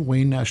 past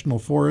Wayne National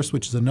Forest,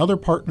 which is another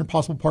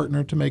possible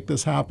partner to make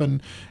this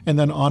happen, and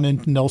then on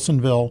into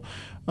Nelsonville.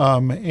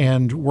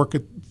 And work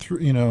it through,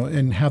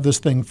 and have this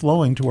thing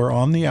flowing to where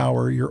on the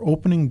hour you're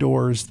opening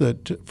doors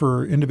that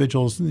for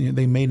individuals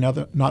they may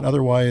not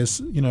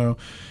otherwise,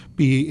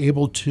 be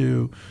able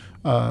to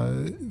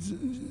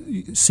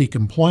seek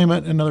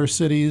employment in other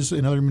cities,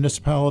 in other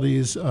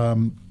municipalities.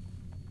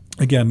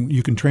 Again,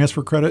 you can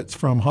transfer credits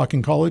from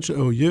Hawking College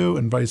to OU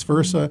and vice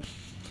versa.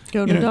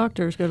 Go to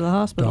doctors, go to the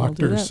hospital.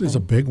 Doctors is a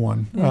big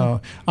one. Yeah.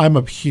 I'm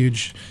a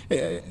huge,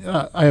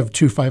 I have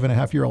two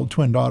 5.5-year-old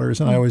twin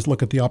daughters, and I always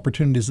look at the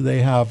opportunities that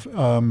they have,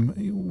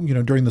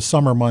 during the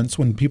summer months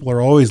when people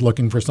are always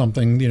looking for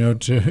something,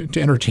 to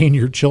entertain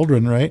your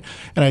children, right?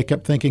 And I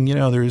kept thinking,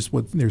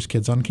 there's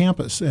kids on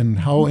campus, and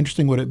how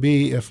interesting would it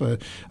be if a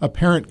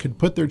parent could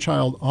put their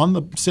child on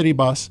the city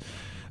bus,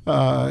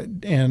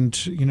 and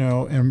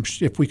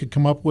if we could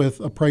come up with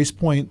a price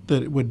point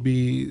that would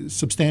be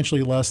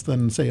substantially less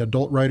than, say,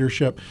 adult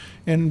ridership,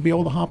 and be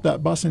able to hop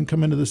that bus and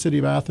come into the city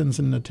of Athens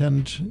and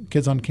attend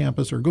Kids on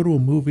Campus or go to a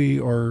movie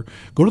or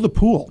go to the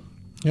pool,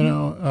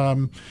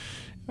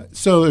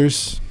 so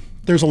there's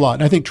a lot.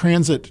 And I think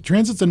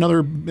transit's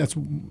another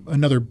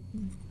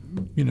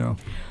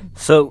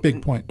So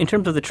big point. In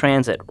terms of the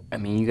transit, I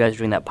mean, you guys are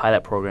doing that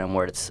pilot program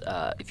where it's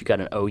if you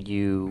got an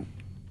OU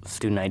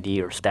student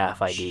ID or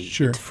staff ID,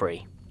 Sure. It's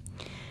free.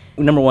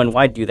 Number one,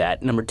 why do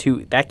that? Number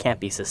two, that can't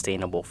be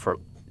sustainable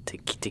to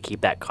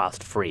keep that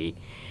cost free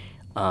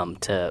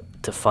to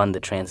fund the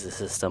transit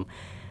system.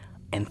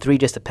 And three,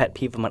 just a pet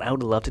peeve of mine, I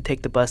would love to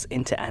take the bus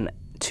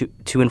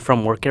to and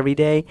from work every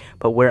day,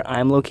 but where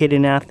I'm located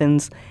in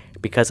Athens,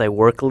 because I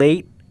work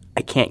late,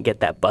 I can't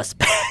get that bus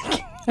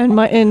back. And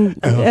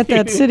at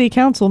that city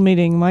council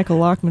meeting, Michael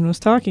Lockman was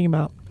talking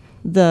about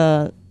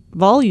the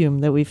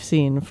volume that we've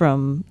seen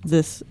from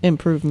this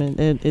improvement,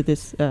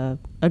 this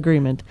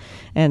agreement,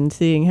 and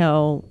seeing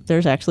how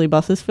there's actually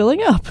buses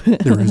filling up.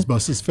 There is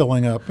buses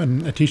filling up.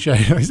 And Atisha,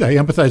 I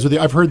empathize with you.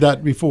 I've heard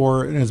that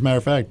before. And as a matter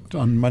of fact,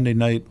 on Monday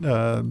night,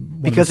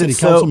 because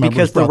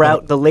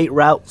the late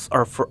routes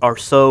are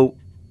so,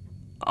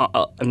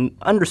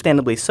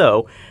 understandably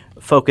so,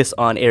 focus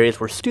on areas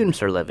where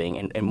students are living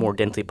and more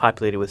densely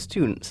populated with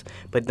students.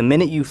 But the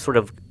minute you sort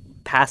of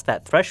pass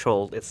that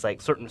threshold, it's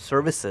like certain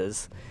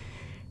services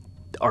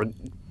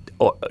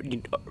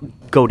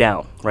go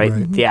down,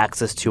 right? The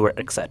access to it,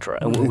 et cetera,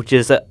 which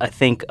is, I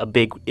think, a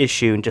big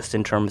issue just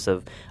in terms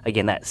of,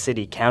 again, that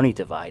city-county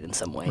divide in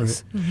some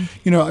ways. Right.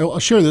 Mm-hmm. I'll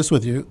share this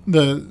with you.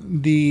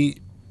 The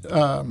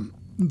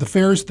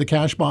fares, the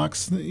cash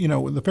box,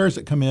 the fares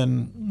that come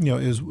in,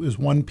 is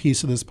one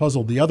piece of this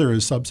puzzle. The other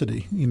is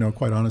subsidy.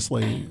 Quite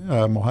honestly,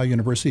 Ohio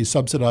University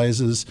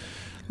subsidizes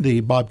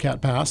the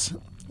Bobcat Pass.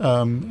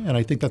 And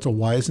I think that's a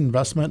wise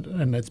investment,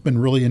 and it's been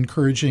really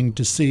encouraging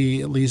to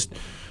see at least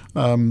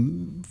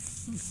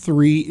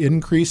 3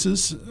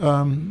 increases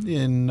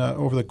in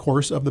over the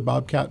course of the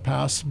Bobcat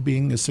Pass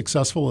being as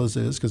successful as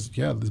it is, because,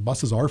 the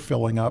buses are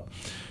filling up.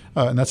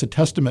 And that's a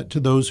testament to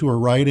those who are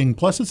riding.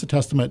 Plus, it's a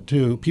testament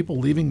to people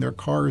leaving their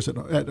cars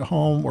at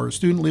home, or a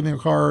student leaving a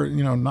car,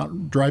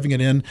 not driving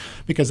it in,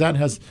 because that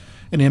has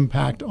an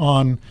impact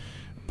on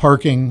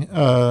parking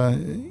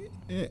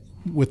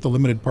with the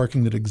limited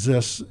parking that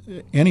exists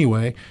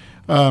anyway.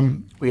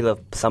 We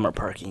love summer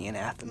parking in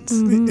Athens.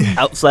 Mm-hmm.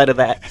 Outside of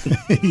that.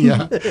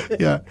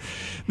 Yeah.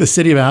 The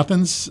city of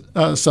Athens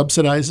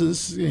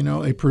subsidizes,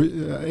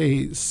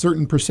 a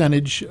certain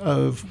percentage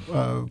of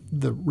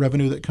the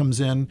revenue that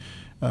comes in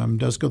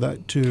does go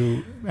that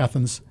to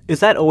Athens.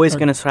 Is that always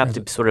going to have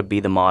to sort of be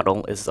the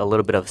model, is a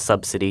little bit of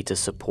subsidy to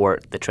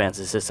support the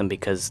transit system,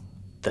 because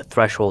the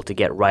threshold to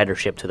get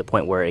ridership to the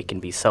point where it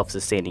can be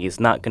self-sustaining is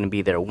not going to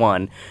be there,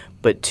 one,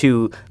 but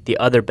two, the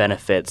other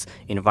benefits,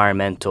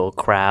 environmental,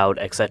 crowd,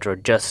 et cetera,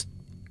 just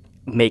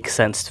make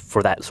sense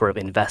for that sort of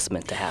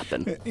investment to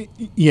happen.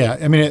 Yeah,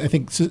 I mean, I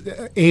think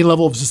a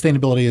level of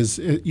sustainability is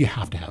you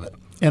have to have it.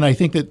 And I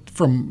think that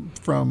from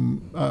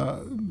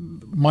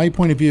my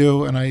point of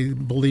view, and I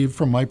believe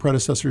from my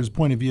predecessor's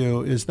point of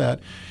view, is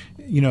that,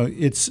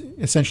 it's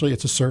essentially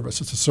it's a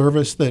service. It's a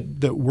service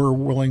that we're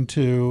willing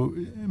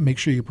to make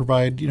sure you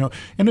provide,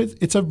 and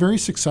it's a very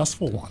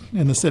successful one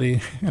in the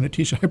city. And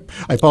Atisha,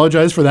 I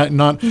apologize for that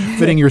not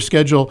fitting your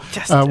schedule.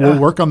 We'll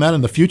work on that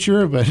in the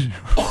future, but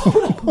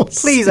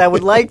please, I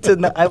would like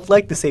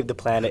to save the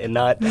planet and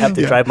not have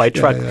to drive my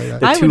truck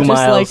the 2 miles.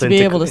 I would just like to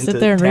be able to sit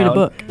there and read a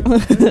book.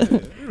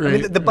 Right. I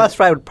mean, the bus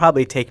ride would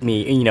probably take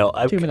me, 2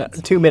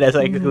 minutes. 2 minutes.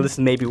 I could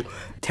listen maybe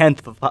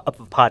 1/10 of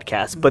a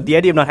podcast. But the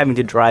idea of not having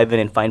to drive in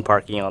and find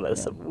parking and all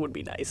this would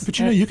be nice. But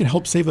you can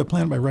help save the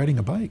planet by riding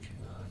a bike.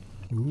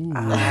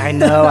 I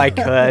know I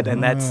could,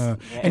 and that's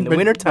in the but-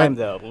 wintertime,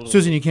 but, though.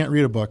 Susan, you can't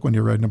read a book when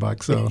you're riding a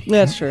bike, so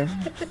That's true.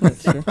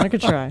 That's true. I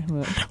could try.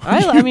 But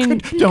I mean,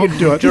 don't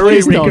do it.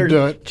 Please don't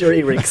do it.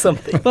 Jury rig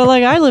something. but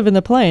like I live in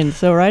the plains,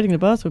 so riding the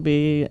bus would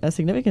be a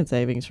significant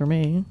savings for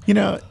me. You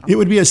know, it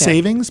would be a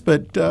savings,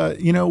 but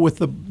you know, with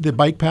the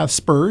bike path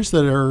spurs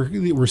that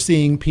we're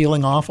seeing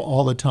peeling off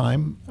all the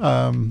time,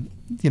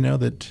 you know,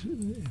 that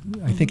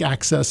I think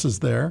access is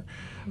there.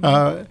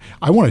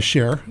 I want to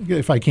share,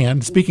 if I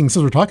can. Speaking,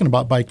 since we're talking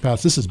about bike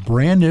paths, this is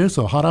brand new,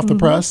 so hot off the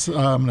press.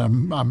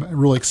 I'm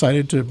really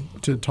excited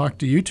to talk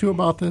to you two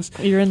about this.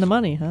 You're in the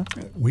money, huh?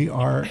 We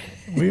are.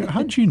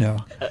 How did you know?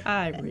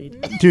 I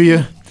read. Do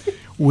you?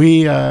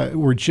 We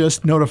were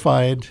just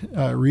notified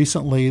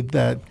recently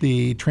that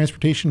the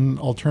Transportation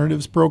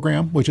Alternatives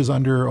Program, which is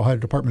under Ohio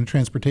Department of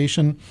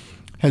Transportation,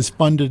 has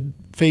funded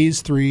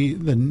Phase 3,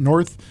 the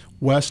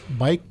Northwest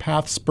Bike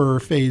Path Spur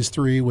Phase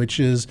 3, which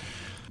is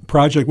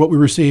project. What we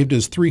received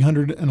is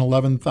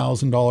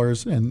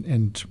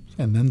 $311,000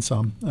 and then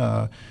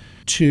some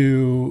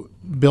to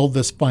build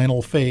this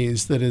final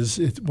phase. That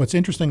is, what's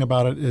interesting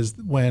about it is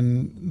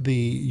when the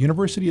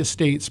University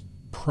Estates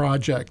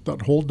project,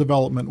 that whole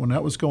development, when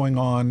that was going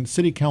on,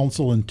 City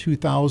Council in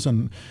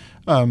 2000,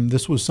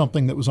 this was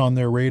something that was on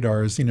their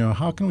radars. You know,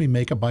 how can we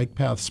make a bike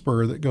path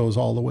spur that goes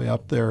all the way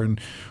up there? And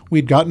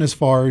we'd gotten as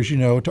far as, you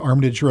know, to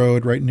Armitage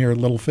Road, right near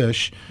Little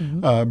Fish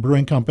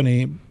Brewing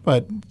Company,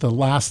 but the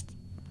last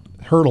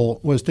hurdle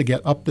was to get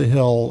up the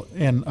hill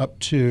and up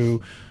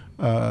to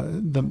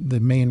the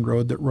main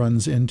road that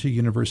runs into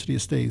University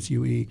Estates,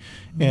 UE.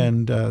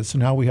 And so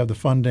now we have the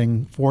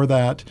funding for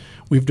that.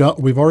 We've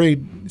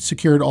already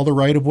secured all the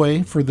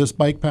right-of-way for this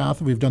bike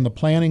path. We've done the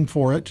planning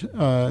for it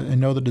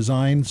and know the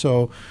design.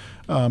 So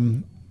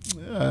the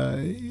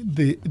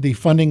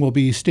funding will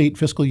be state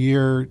fiscal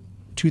year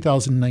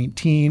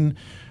 2019.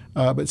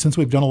 But since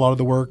we've done a lot of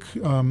the work,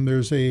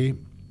 there's a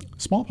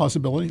small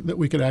possibility that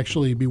we could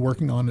actually be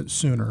working on it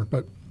sooner.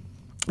 But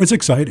it's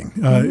exciting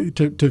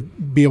to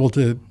be able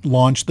to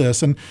launch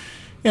this, and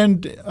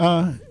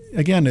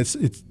again, it's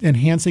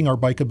enhancing our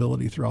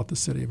bikeability throughout the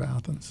city of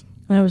Athens.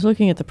 I was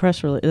looking at the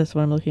press release. That's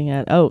what I'm looking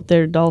at. Oh,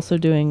 they're also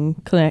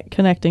doing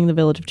connecting the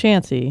village of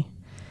Chansey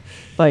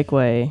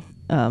bikeway.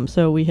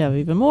 So we have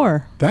even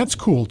more. That's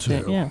cool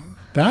too. Yeah.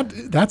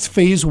 That's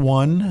phase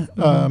one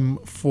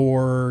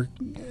for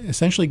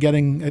essentially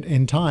getting it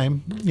in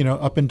time, you know,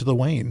 up into the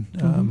Wayne.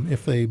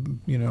 If they,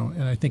 you know,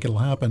 and I think it'll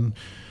happen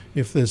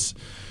if this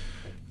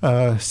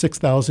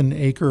 6,000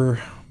 acre,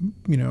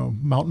 you know,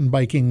 mountain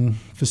biking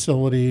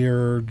facility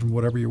or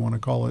whatever you want to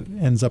call it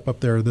ends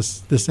up there.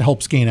 This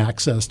helps gain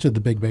access to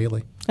the Big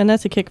Bailey. And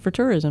that's a kick for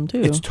tourism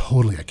too. It's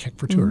totally a kick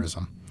for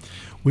tourism,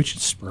 which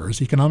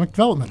spurs economic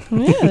development.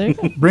 Yeah, there you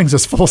go. Brings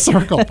us full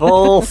circle.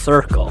 Full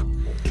circle.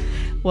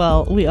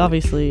 Well, we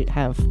obviously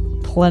have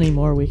plenty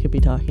more we could be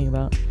talking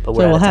about. But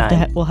we're out of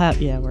time.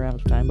 we're out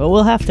of time. But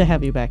we'll have to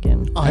have you back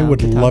in. I would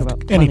to talk love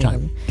about to. plenty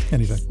Anytime. more.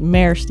 Anytime.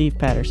 Mayor Steve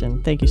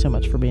Patterson, thank you so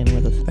much for being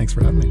with us. Thanks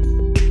for having me.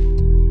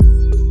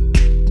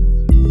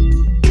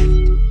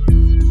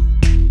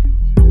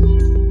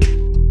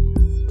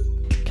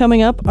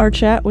 Coming up, our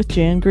chat with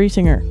Jan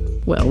Griesinger.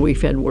 Well,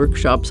 we've had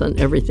workshops on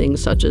everything,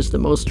 such as the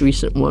most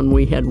recent one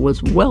we had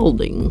was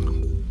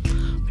welding.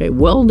 Okay,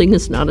 welding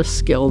is not a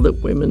skill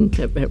that women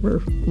have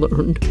ever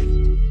learned.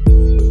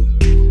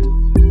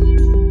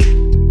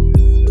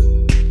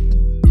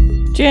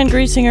 Jan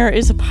Griesinger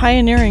is a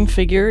pioneering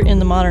figure in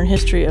the modern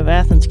history of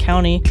Athens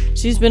County.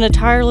 She's been a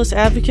tireless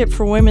advocate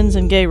for women's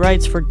and gay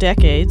rights for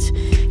decades,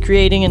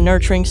 creating and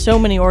nurturing so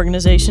many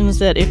organizations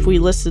that if we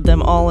listed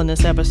them all in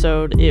this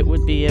episode, it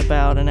would be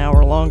about an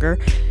hour longer.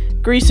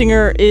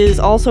 Griesinger is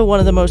also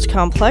one of the most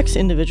complex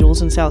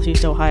individuals in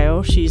Southeast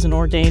Ohio. She's an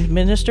ordained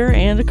minister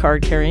and a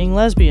card-carrying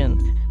lesbian.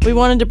 We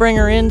wanted to bring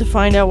her in to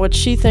find out what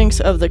she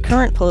thinks of the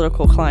current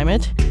political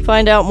climate,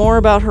 find out more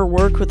about her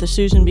work with the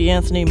Susan B.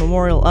 Anthony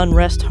Memorial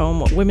Unrest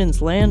Home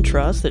Women's Land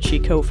Trust that she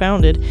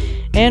co-founded,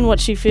 and what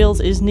she feels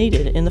is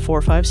needed in the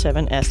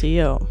 457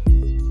 SEO.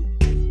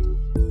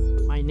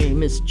 My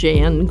name is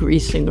Jan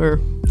Griesinger,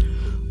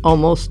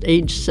 almost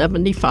age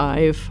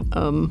 75.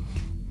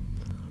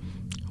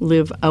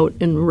 Live out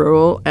in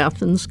rural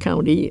Athens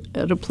County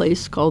at a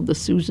place called the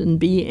Susan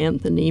B.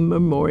 Anthony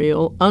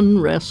Memorial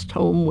Unrest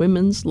Home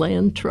Women's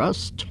Land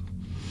Trust,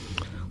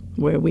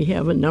 where we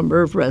have a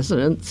number of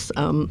residents,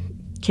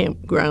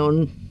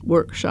 campground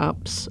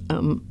workshops,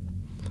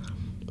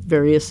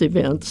 various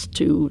events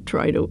to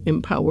try to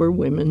empower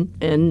women.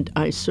 And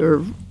I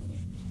serve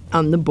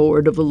on the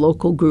board of a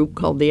local group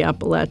called the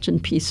Appalachian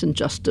Peace and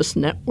Justice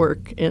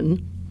Network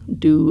and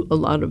do a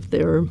lot of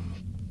their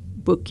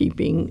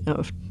bookkeeping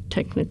of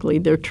technically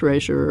their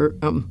treasurer,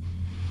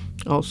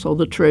 also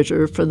the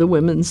treasurer for the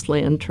Women's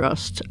Land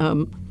Trust.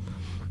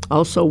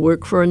 Also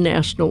work for a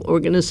national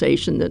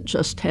organization that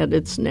just had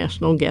its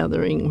national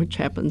gathering, which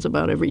happens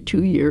about every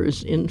 2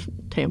 years in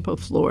Tampa,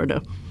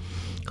 Florida,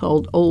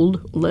 called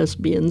Old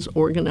Lesbians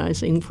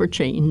Organizing for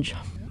Change.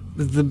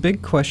 The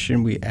big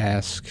question we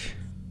ask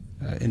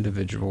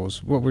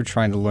individuals, what we're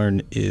trying to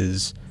learn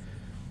is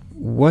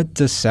What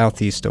does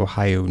Southeast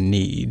Ohio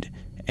need,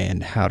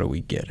 and how do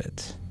we get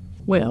it?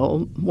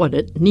 Well, what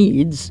it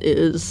needs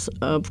is,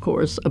 of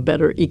course, a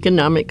better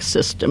economic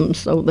system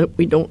so that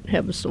we don't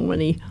have so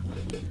many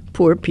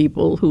poor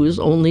people whose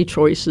only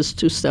choice is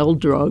to sell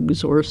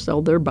drugs or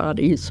sell their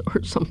bodies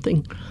or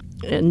something.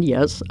 And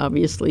yes,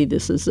 obviously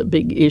this is a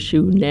big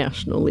issue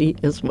nationally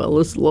as well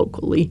as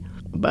locally.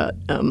 But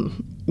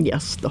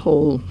yes, the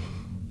whole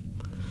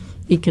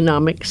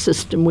economic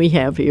system we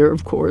have here,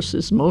 of course,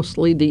 is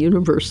mostly the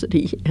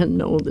university. And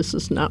no, this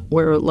is not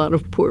where a lot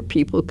of poor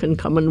people can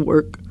come and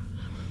work.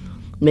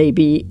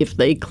 Maybe if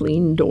they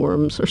clean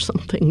dorms or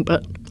something.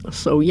 But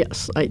so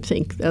yes, I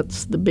think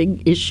that's the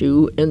big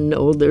issue. And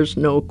no, there's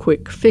no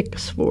quick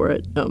fix for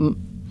it.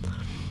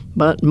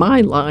 But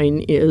my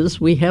line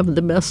is we have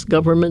the best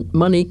government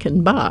money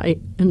can buy,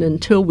 and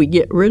until we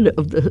get rid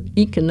of the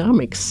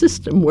economic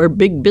system where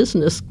big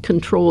business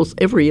controls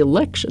every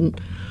election,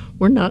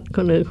 we're not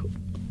going to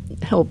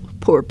help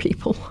poor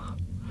people.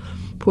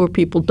 Poor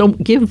people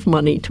don't give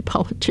money to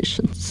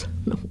politicians.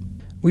 No.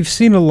 We've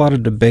seen a lot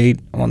of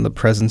debate on the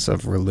presence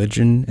of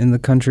religion in the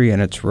country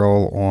and its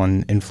role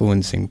on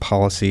influencing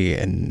policy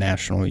and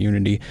national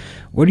unity.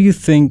 What do you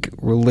think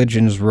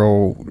religion's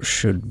role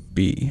should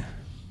be?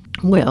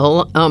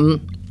 Well,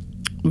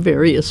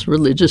 various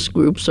religious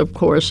groups, of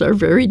course, are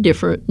very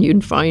different.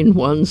 You'd find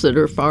ones that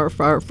are far,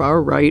 far,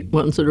 far right,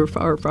 ones that are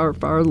far, far,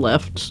 far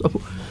left.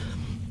 So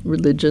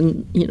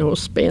religion,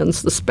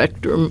 spans the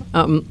spectrum.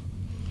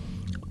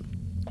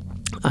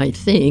 I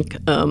think,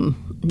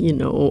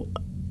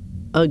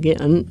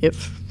 again,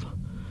 if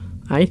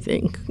I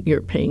think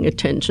you're paying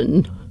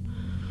attention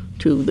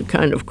to the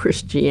kind of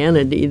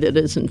Christianity that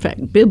is in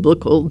fact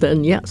biblical,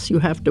 then yes, you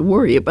have to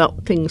worry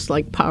about things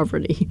like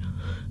poverty,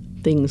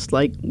 things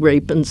like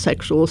rape and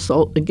sexual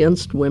assault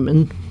against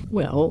women.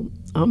 Well,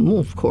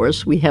 of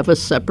course, we have a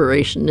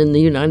separation in the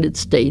United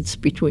States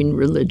between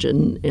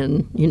religion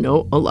and,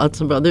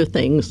 lots of other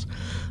things.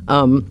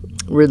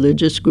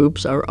 Religious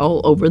groups are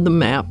all over the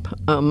map.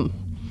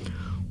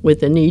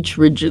 Within each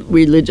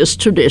religious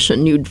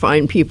tradition, you'd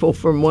find people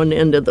from one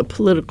end of the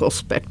political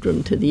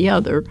spectrum to the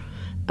other.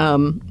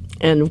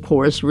 And, of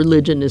course,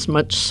 religion is a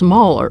much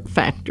smaller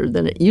factor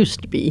than it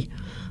used to be.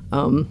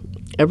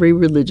 Every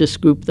religious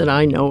group that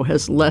I know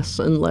has less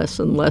and less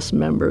and less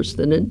members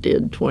than it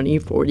did 20,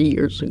 40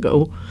 years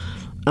ago.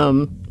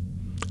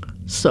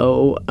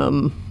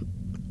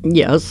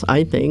 Yes,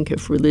 I think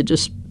if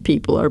religious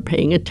people are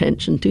paying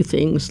attention to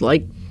things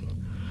like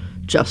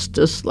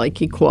justice,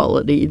 like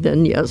equality,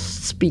 then yes,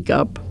 speak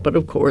up. But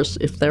of course,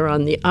 if they're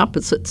on the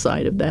opposite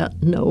side of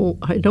that, no,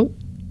 I don't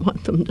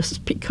want them to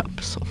speak up.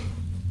 So.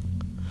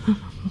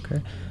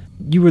 Okay.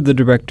 You were the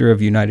director of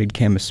United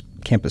Campus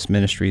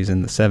Ministries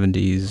in the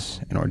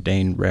 70s, an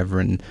ordained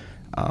reverend.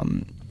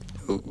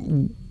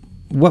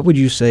 What would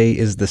you say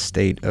is the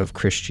state of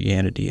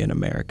Christianity in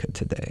America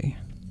today?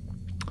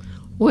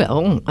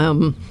 Well,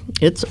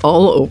 it's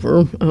all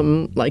over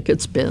like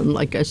it's been.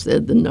 Like I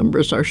said, the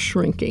numbers are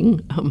shrinking.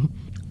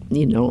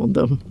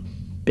 The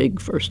big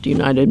First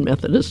United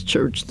Methodist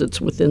Church that's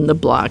within the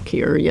block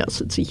here, yes,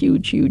 it's a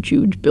huge, huge,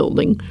 huge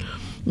building.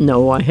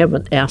 No, I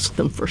haven't asked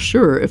them for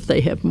sure if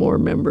they have more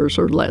members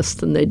or less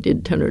than they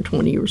did 10 or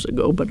 20 years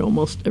ago, but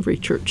almost every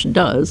church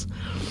does.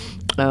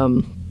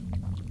 My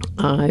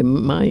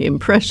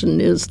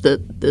impression is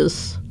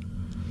that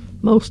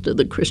most of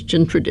the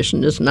Christian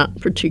tradition is not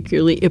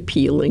particularly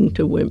appealing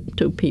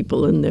to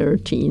people in their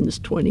teens,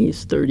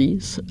 20s,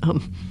 30s.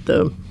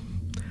 The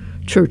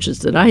churches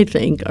that I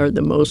think are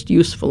the most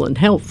useful and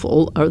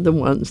helpful are the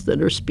ones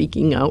that are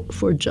speaking out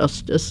for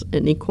justice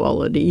and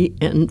equality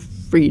and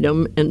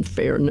freedom and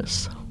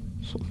fairness.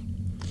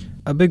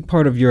 A big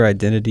part of your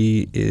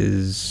identity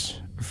is,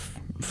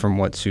 from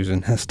what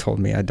Susan has told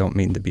me, I don't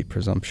mean to be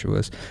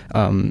presumptuous,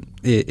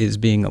 is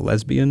being a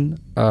lesbian,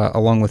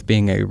 along with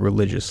being a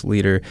religious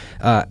leader.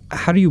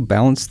 How do you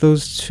balance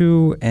those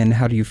two, and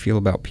how do you feel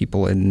about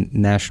people in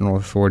national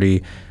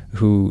authority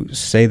who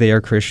say they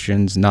are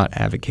Christians not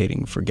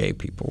advocating for gay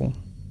people?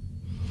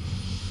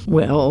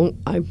 Well,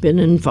 I've been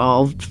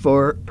involved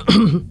for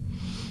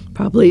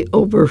probably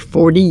over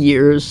 40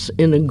 years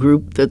in a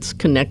group that's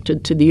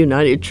connected to the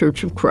United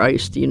Church of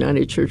Christ, the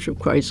United Church of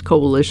Christ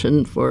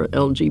Coalition for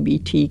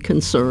LGBT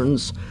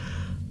Concerns.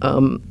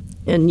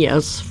 And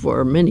yes,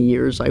 for many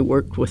years I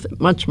worked with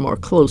it much more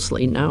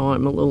closely. Now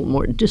I'm a little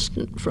more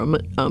distant from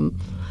it,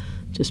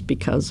 just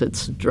because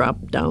it's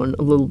dropped down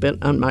a little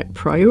bit on my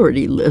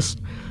priority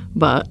list.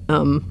 But,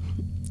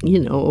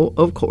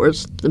 of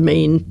course, the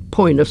main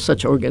point of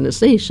such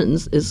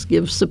organizations is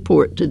give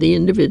support to the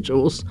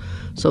individuals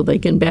so they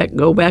can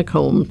go back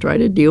home, try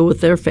to deal with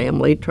their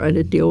family, try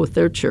to deal with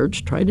their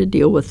church, try to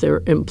deal with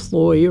their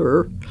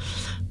employer.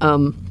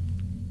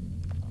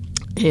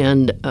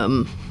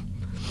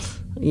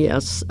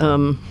 Yes,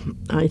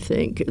 I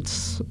think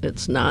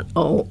it's not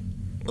all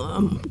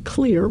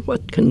clear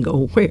what can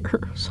go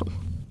where. So.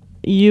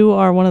 You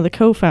are one of the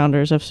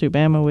co-founders of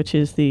SUBAMA, which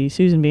is the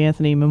Susan B.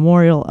 Anthony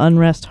Memorial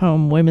Unrest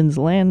Home Women's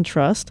Land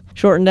Trust,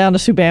 shortened down to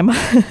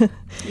SUBAMA.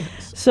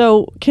 Yes.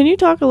 So, can you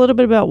talk a little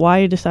bit about why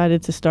you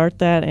decided to start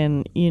that,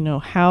 and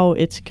how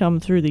it's come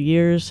through the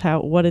years,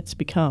 what it's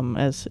become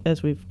as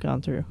we've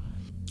gone through?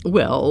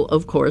 Well,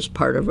 of course,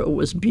 part of it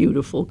was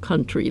beautiful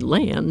country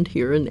land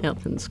here in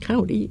Athens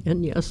County,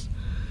 and yes,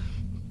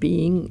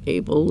 being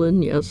able,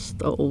 and yes,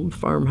 the old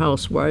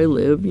farmhouse where I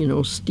live,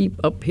 steep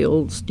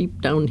uphill,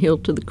 steep downhill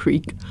to the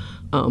creek.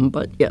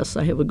 But yes,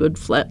 I have a good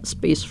flat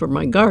space for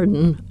my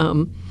garden.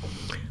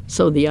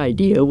 So the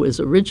idea was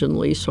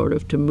originally sort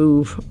of to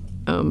move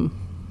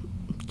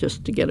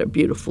just to get a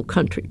beautiful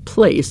country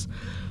place.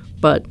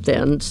 But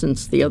then,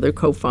 since the other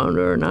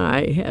co-founder and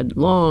I had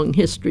long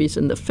histories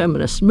in the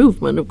feminist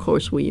movement, of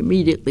course, we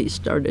immediately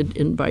started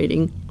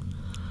inviting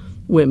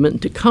women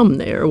to come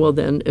there. Well,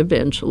 then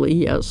eventually,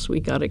 yes, we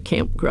got a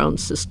campground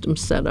system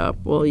set up.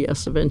 Well,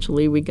 yes,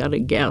 eventually we got a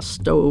gas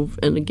stove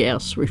and a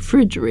gas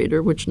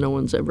refrigerator, which no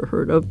one's ever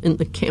heard of in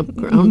the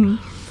campground,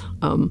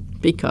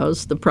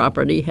 because the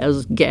property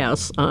has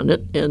gas on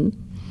it. And,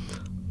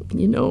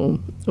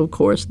 of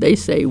course, they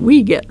say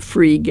we get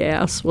free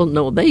gas. Well,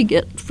 no, they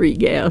get free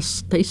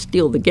gas. They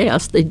steal the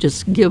gas. They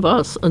just give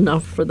us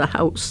enough for the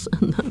house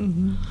and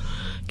the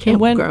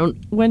campground.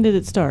 And when did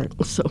it start?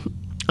 So,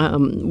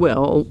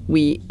 well,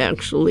 we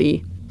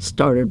actually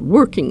started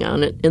working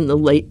on it in the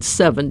late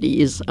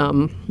 70s.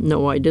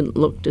 No, I didn't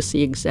look to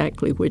see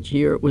exactly which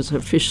year it was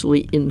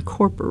officially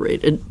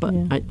incorporated, but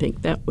I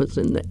think that was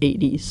in the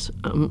 80s.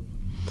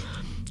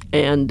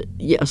 And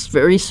yes,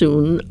 very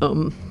soon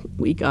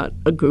we got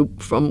a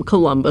group from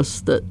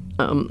Columbus that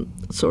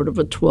sort of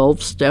a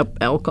 12-step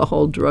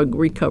alcohol drug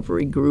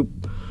recovery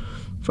group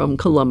from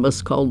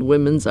Columbus called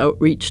Women's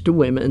Outreach to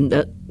Women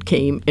that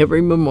came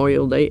every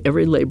Memorial Day,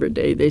 every Labor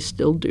Day. They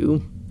still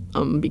do,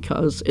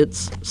 because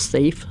it's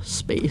safe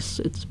space.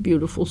 It's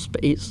beautiful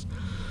space.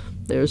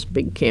 There's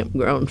big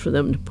campground for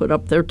them to put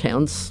up their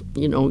tents,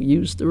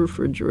 use the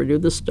refrigerator,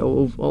 the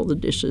stove, all the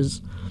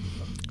dishes,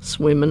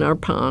 swim in our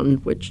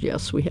pond, which,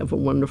 yes, we have a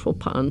wonderful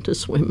pond to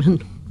swim in.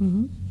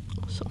 Mm-hmm.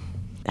 So,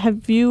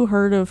 have you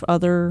heard of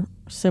other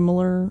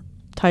similar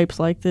types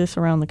like this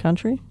around the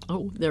country?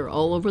 Oh, they're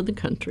all over the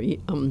country.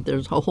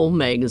 There's a whole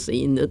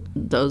magazine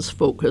that does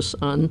focus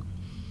on,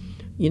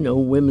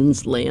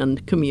 women's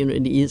land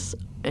communities.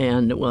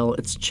 And, well,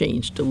 it's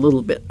changed a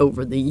little bit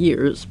over the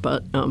years,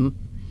 but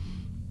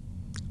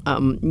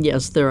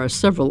yes, there are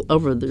several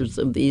others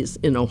of these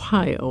in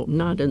Ohio,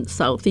 not in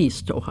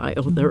southeast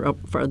Ohio. They're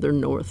up farther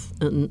north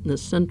in the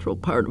central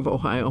part of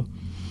Ohio.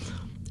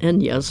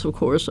 And yes, of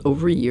course,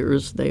 over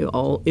years they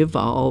all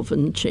evolve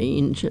and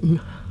change, and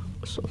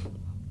so.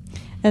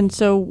 And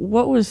so,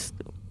 what was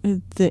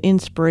the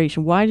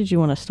inspiration? Why did you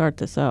want to start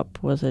this up?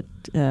 Was it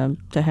to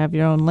have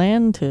your own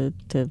land, to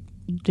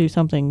do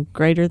something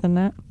greater than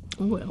that?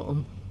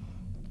 Well,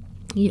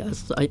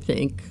 yes, I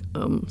think,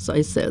 as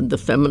I said, the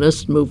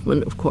feminist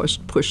movement, of course,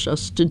 pushed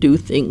us to do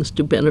things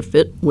to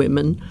benefit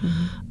women.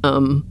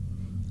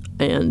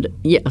 And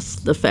yes,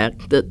 the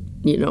fact that,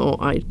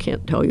 I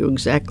can't tell you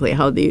exactly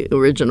how the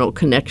original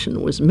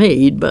connection was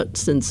made, but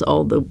since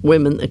all the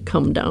women that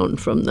come down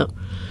from the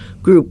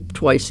group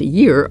twice a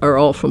year are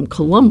all from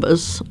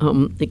Columbus,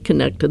 it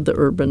connected the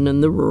urban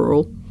and the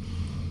rural.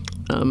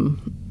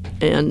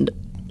 And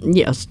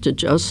yes, to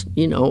just,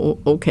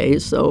 okay,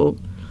 so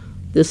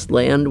this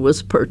land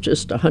was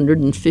purchased,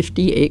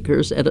 150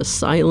 acres at a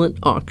silent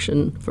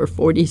auction for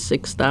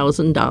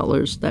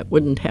 $46,000. That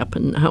wouldn't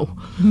happen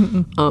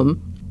now.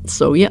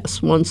 So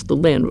yes, once the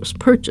land was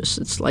purchased,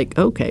 it's like,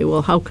 okay,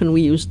 well, how can we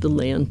use the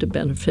land to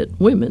benefit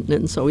women?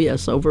 And so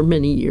yes, over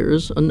many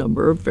years, a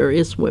number of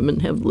various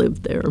women have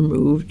lived there,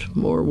 moved,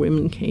 more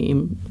women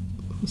came,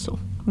 so.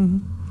 Mm-hmm.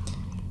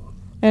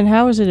 And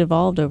how has it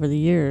evolved over the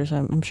years?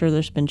 I'm sure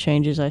there's been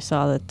changes. I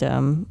saw that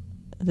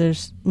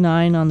there's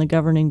 9 on the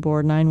governing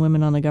board, 9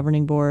 women on the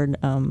governing board.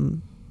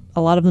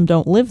 A lot of them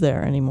don't live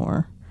there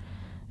anymore.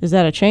 Is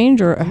that a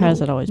change, or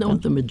has it always been? No,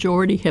 the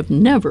majority have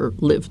never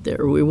lived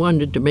there. We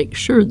wanted to make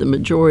sure the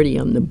majority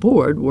on the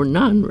board were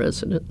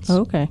non-residents.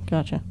 Oh, okay,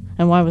 gotcha.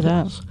 And why was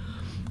that?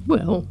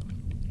 Well,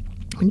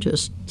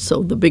 just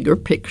so the bigger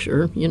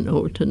picture,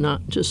 to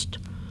not just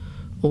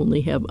only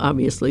have,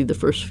 obviously, the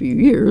first few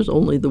years,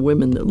 only the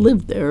women that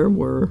lived there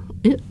were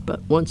it.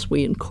 But once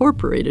we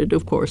incorporated,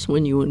 of course,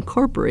 when you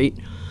incorporate,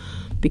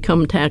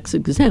 become tax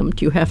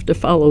exempt, you have to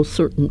follow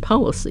certain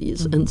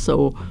policies. Mm-hmm. And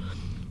so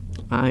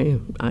I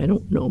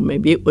don't know,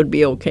 maybe it would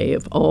be okay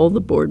if all the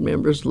board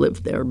members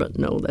lived there, but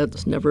no,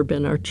 that's never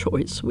been our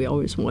choice. We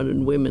always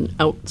wanted women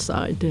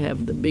outside to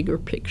have the bigger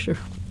picture.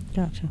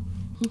 Gotcha.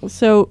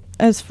 So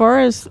as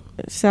far as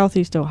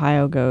Southeast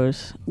Ohio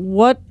goes,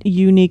 what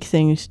unique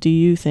things do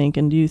you think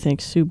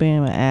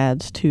SUBAMA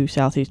adds to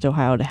Southeast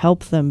Ohio to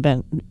help them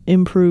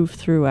improve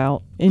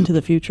throughout into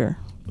the future?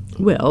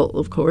 Well,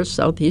 of course,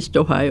 Southeast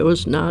Ohio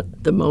is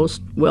not the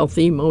most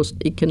wealthy, most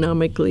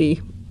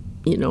economically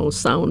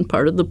sound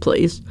part of the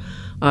place.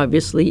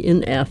 Obviously,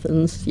 in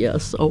Athens,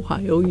 yes,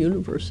 Ohio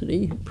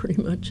University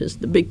pretty much is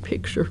the big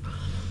picture.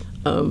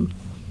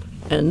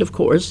 And of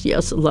course,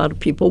 yes, a lot of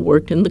people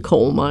worked in the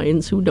coal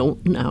mines who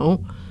don't now.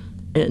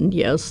 And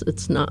yes,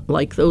 it's not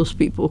like those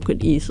people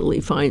could easily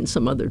find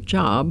some other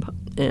job.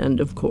 And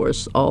of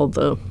course, all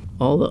the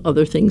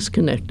other things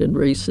connected,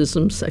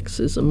 racism,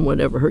 sexism,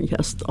 whatever,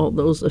 yes, all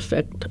those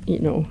affect,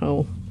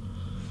 how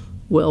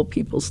well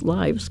people's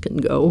lives can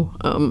go.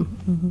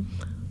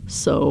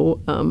 So,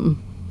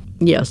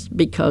 yes,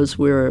 because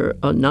we're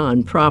a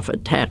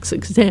nonprofit, tax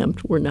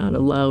exempt, we're not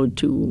allowed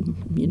to,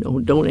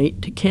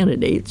 donate to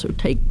candidates or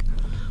take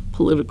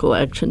political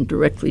action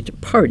directly to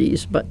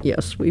parties. But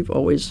yes, we've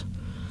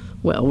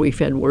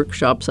had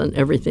workshops on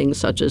everything,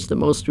 such as the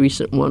most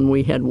recent one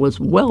we had was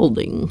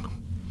welding.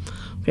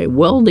 Okay,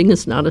 welding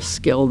is not a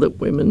skill that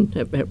women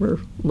have ever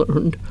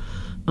learned.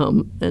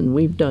 And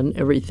we've done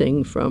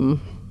everything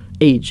from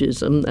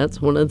ageism. That's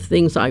one of the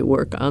things I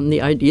work on,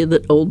 the idea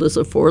that old is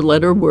a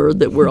 4-letter word,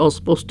 that we're all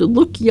supposed to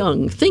look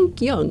young,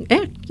 think young,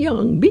 act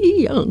young,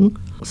 be young.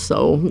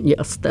 So,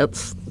 yes,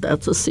 that's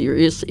a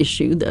serious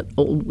issue that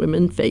old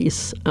women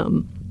face.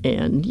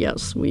 And,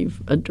 yes, we've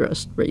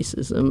addressed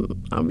racism,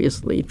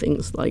 obviously,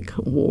 things like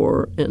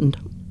war and,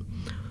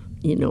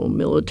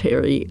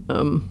 military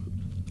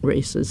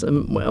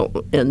racism. Well,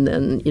 and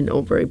then,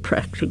 very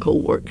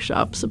practical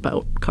workshops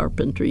about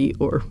carpentry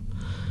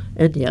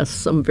and yes,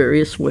 some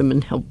various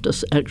women helped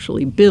us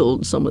actually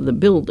build some of the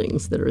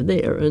buildings that are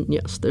there. And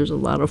yes, there's a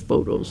lot of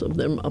photos of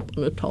them up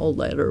on a tall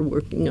ladder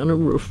working on a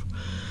roof.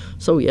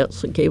 So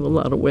yes, it gave a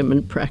lot of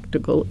women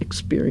practical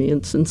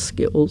experience and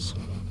skills.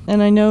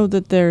 And I know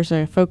that there's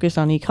a focus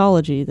on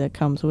ecology that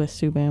comes with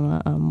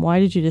SUBAMA. Why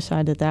did you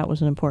decide that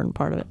was an important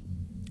part of it?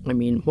 I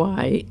mean,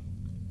 why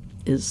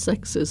is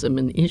sexism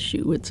an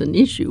issue? It's an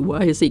issue.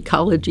 Why is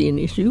ecology an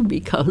issue?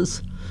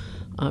 Because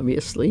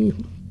obviously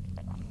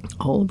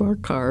all of our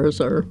cars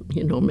are,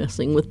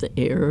 messing with the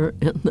air,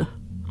 and the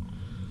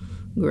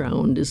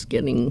ground is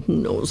getting who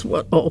knows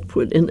what all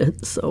put in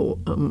it. So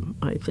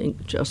I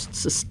think just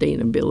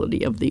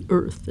sustainability of the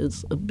earth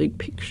is a big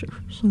picture.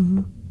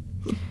 Mm-hmm.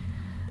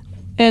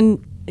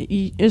 And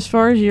as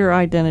far as your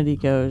identity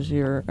goes,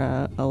 you're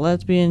a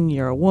lesbian,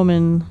 you're a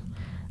woman,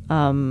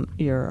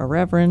 you're a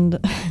reverend.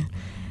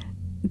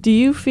 Do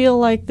you feel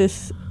like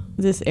this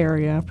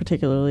area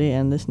particularly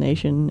and this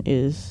nation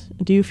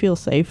do you feel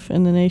safe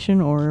in the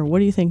nation, or what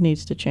do you think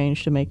needs to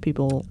change to make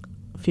people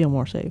feel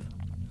more safe?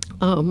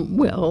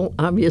 Well,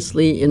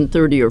 obviously in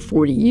 30 or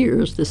 40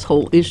 years, this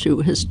whole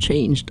issue has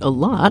changed a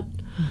lot.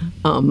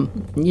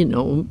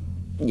 Mm-hmm.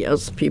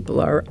 Yes,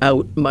 people are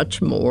out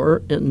much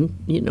more, and,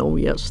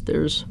 yes,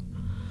 there's,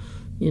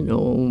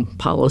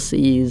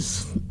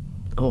 policies.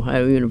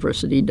 Ohio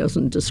University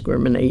doesn't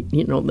discriminate.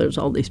 There's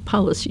all these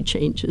policy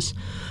changes.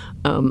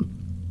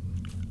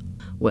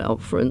 Well,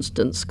 for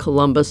instance,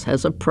 Columbus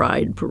has a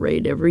pride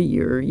parade every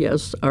year.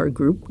 Yes, our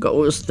group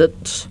goes.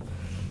 Not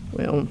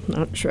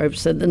sure I've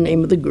said the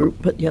name of the group,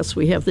 but yes,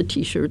 we have the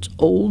T-shirts,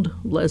 Old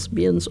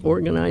Lesbians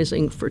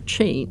Organizing for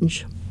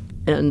Change.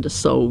 And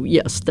so,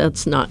 yes,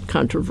 that's not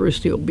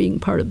controversial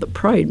being part of the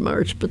Pride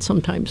March, but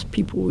sometimes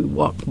people we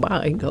walk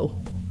by go,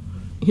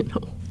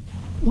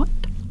 what?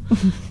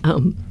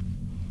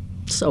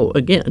 So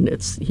again,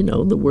 it's,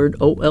 the word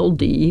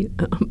OLD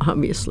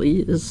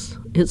obviously is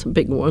a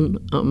big one.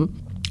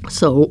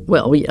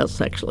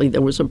 Yes, actually,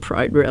 there was a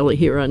pride rally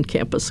here on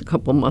campus a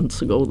couple months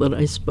ago that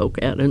I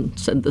spoke at and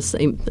said the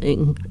same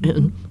thing.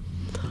 And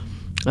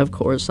of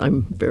course,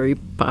 I'm very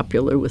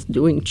popular with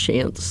doing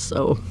chants,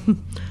 so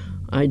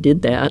I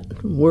did that.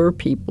 We're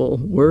people,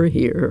 we're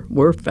here,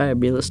 we're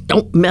fabulous.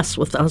 Don't mess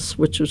with us,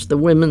 which was the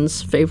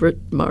women's favorite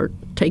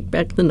Take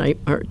Back the Night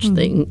March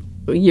thing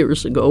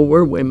years ago.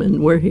 We're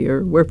women, we're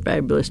here, we're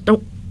fabulous.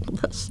 Don't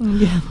with us.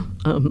 Yeah.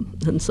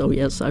 And so,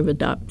 yes, I've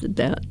adopted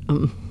that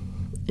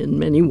in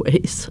many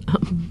ways.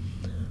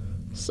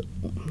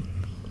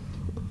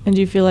 And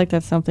do you feel like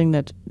that's something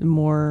that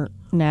more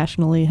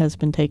nationally has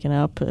been taken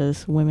up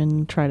as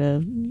women try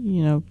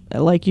to,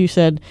 like you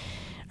said,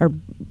 are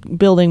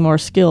building more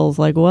skills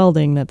like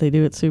welding that they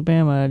do at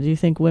SUBAMA? Do you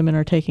think women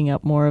are taking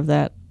up more of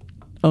that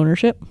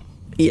ownership?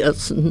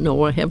 Yes,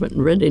 no, I haven't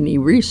read any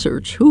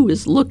research. Who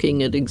is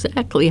looking at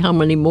exactly how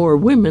many more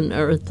women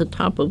are at the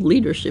top of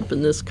leadership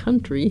in this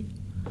country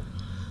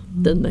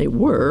than they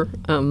were?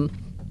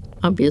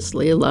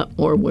 Obviously, a lot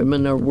more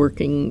women are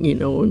working,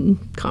 in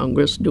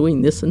Congress,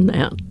 doing this and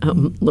that,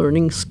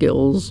 learning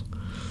skills,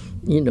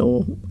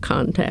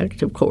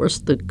 contact. Of course,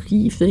 the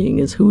key thing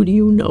is who do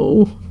you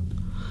know?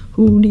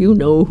 Who do you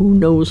know? Who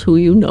knows who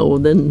you know?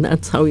 Then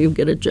that's how you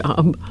get a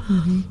job.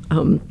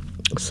 Mm-hmm.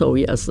 So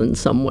yes, in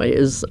some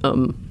ways,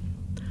 in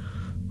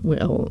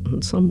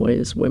some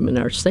ways women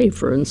are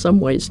safer. In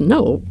some ways,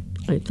 no.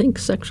 I think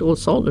sexual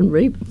assault and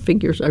rape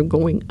figures are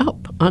going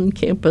up on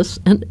campus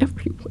and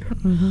everywhere.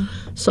 Mm-hmm.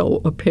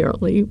 So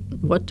apparently,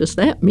 what does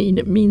that mean?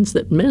 It means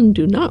that men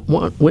do not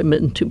want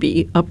women to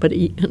be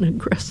uppity and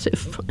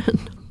aggressive.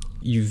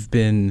 You've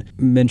been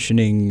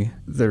mentioning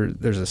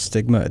there's a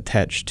stigma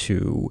attached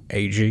to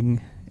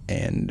aging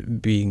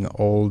and being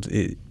old.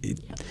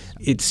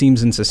 It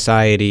seems in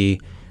society,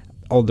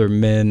 older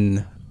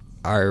men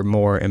are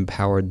more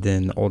empowered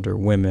than older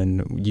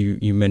women.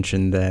 You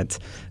mentioned that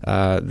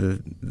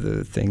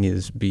the thing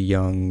is be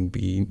young,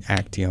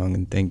 act young,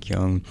 and think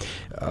young.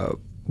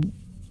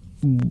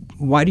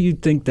 Why do you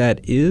think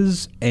that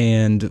is,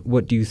 and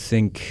what do you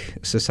think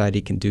society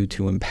can do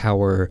to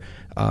empower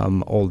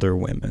older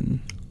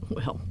women?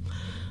 Well,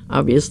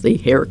 obviously,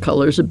 hair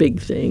color's a big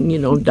thing.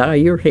 Dye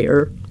your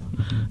hair,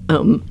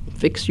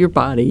 fix your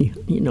body.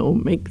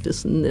 Make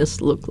this and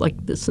this look like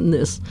this and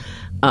this.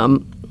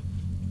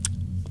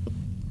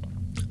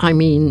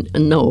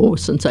 No,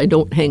 since I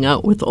don't hang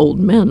out with old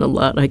men a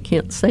lot, I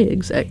can't say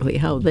exactly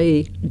how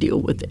they deal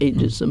with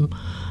ageism.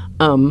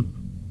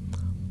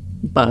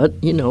 But,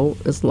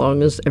 as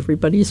long as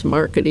everybody's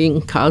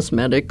marketing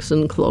cosmetics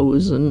and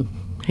clothes and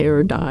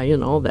hair dye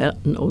and all that,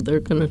 they're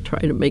going to try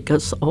to make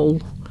us all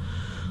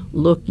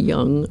look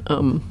young.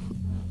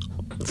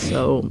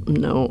 So,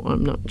 no,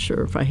 I'm not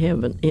sure if I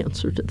have an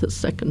answer to the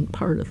second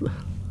part of the...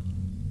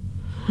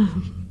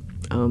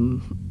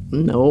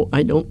 No,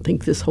 I don't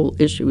think this whole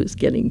issue is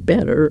getting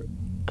better.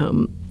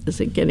 Is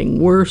it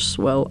getting worse?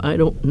 Well, I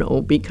don't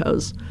know,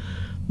 because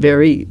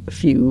very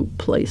few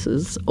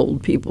places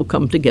old people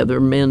come together,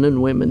 men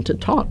and women, to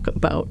talk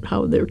about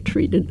how they're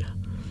treated.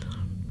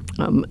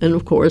 And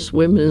of course,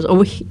 women is,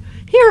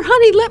 here,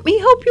 honey, let me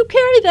help you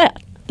carry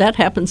that. That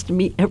happens to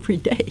me every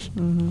day.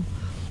 Mm-hmm.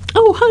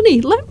 Oh,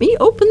 honey, let me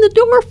open the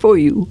door for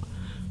you.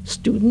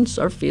 Students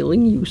are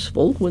feeling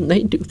useful when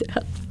they do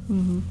that.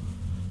 Mm-hmm.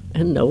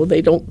 And no,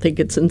 they don't think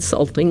it's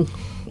insulting.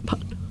 But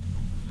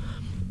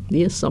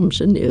the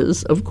assumption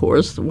is, of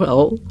course,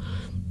 well,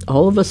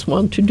 all of us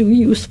want to do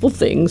useful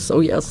things,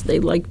 so yes, they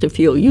like to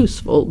feel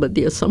useful, but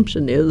the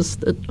assumption is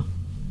that,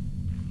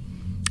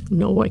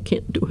 no, I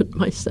can't do it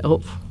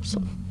myself.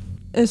 So,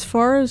 as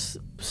far as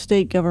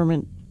state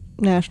government,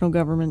 national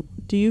government,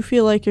 do you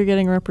feel like you're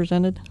getting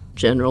represented?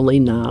 Generally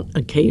not.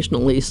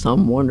 Occasionally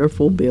some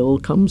wonderful bill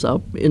comes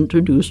up,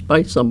 introduced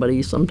by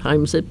somebody.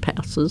 Sometimes it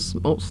passes,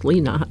 mostly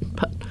not.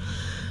 But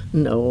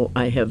no,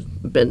 I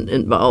have been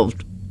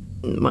involved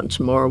much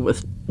more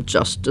with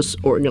justice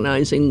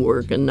organizing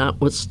work and not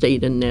with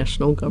state and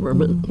national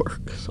government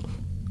work. So.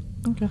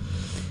 Okay.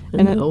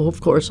 And no,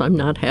 of course, I'm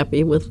not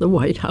happy with the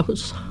White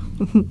House.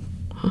 And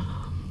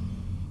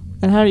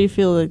how do you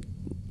feel that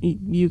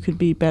you could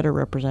be better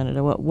represented?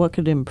 What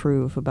could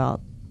improve about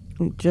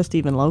just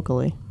even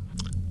locally?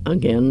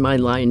 Again, my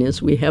line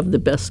is we have the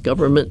best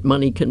government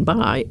money can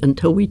buy.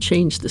 Until we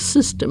change the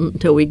system,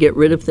 until we get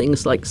rid of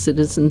things like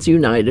Citizens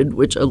United,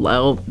 which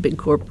allow big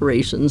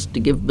corporations to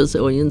give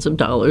bazillions of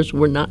dollars,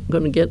 we're not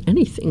going to get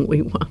anything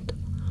we want.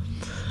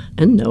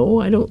 And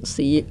no, I don't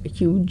see a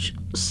huge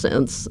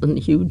sense and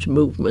huge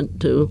movement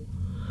to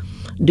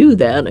do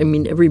that. I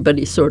mean,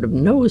 everybody sort of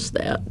knows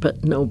that,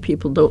 but no,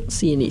 people don't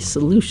see any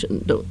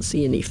solution, don't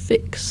see any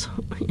fix,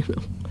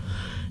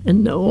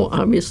 And no,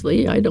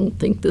 obviously, I don't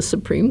think the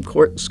Supreme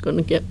Court's going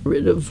to get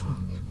rid of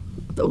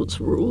those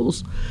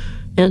rules.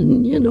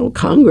 And,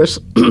 Congress,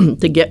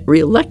 to get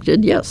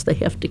reelected, yes, they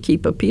have to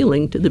keep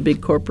appealing to the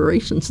big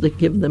corporations that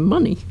give them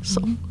money.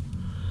 So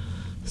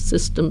the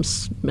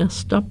system's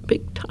messed up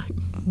big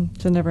time.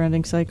 It's a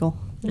never-ending cycle.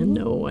 And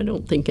no, I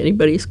don't think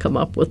anybody's come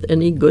up with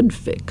any good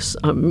fix.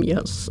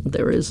 Yes,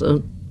 there is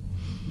a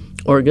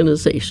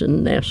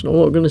national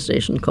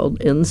organization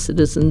called End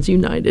Citizens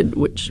United,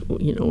 which,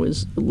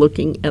 is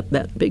looking at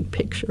that big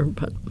picture.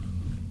 But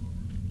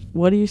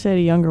what do you say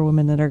to younger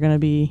women that are going to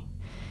be,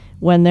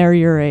 when they're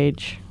your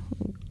age,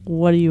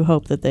 what do you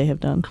hope that they have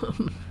done?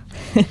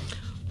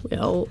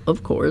 Well,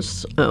 of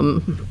course,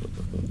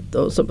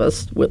 those of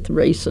us with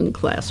race and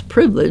class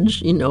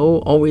privilege,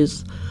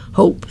 always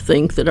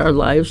think that our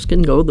lives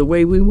can go the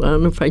way we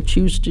want. If I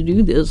choose to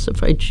do this,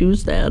 if I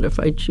choose that,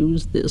 if I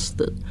choose this,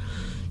 that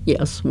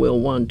yes, we'll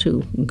want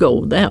to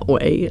go that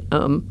way.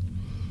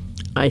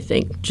 I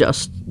think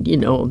just,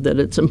 that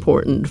it's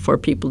important for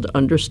people to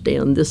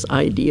understand this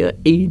idea,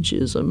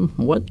 ageism.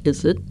 What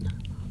is it?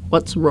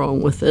 What's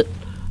wrong with it?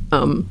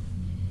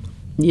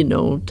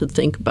 To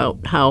think about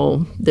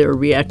how they're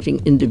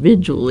reacting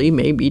individually,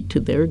 maybe to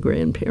their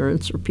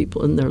grandparents or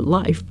people in their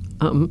life.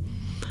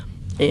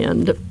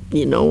 And,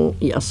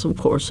 yes, of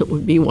course, it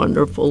would be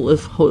wonderful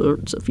if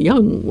hordes of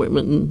young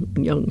women,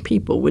 young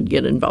people would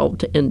get involved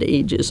to end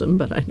ageism,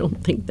 but I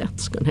don't think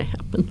that's going to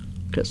happen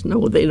because,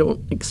 no, they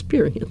don't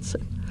experience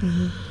it.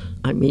 Mm-hmm.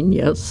 I mean,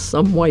 yes,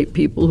 some white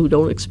people who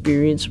don't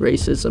experience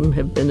racism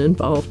have been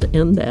involved to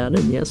end that,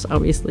 and, yes,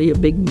 obviously a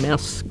big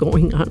mess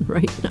going on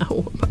right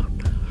now about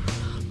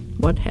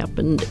what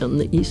happened on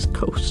the East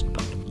Coast,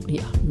 but,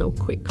 yeah, no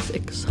quick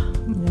fix.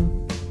 Yeah.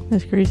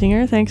 Ms.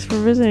 Griesinger, thanks for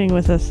visiting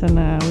with us, and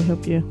we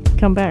hope you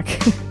come back.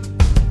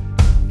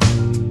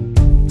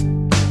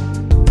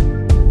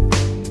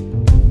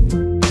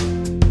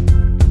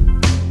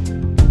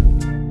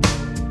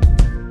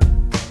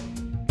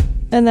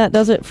 And that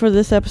does it for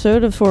this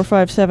episode of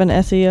 457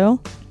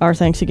 SEO. Our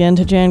thanks again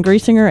to Jan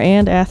Griesinger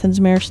and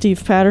Athens Mayor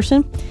Steve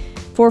Patterson.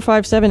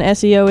 457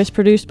 SEO is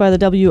produced by the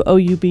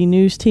WOUB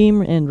News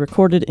team and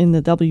recorded in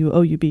the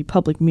WOUB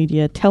Public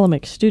Media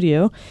Telemix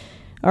studio.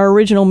 Our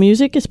original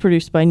music is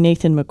produced by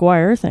Nathan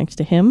McGuire, thanks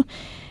to him.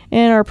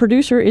 And our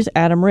producer is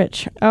Adam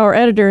Rich. Our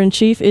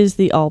editor-in-chief is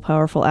the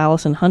all-powerful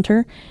Allison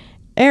Hunter.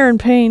 Aaron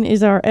Payne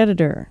is our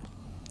editor.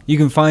 You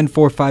can find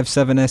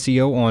 457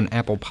 SEO on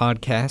Apple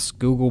Podcasts,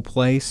 Google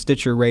Play,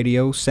 Stitcher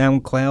Radio,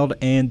 SoundCloud,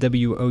 and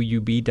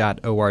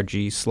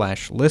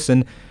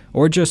woub.org/listen,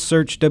 or just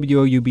search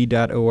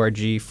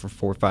woub.org for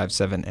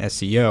 457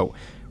 SEO.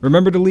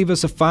 Remember to leave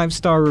us a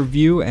 5-star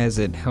review as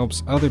it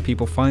helps other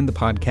people find the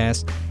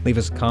podcast. Leave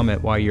us a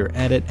comment while you're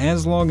at it,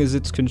 as long as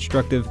it's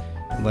constructive,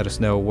 and let us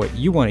know what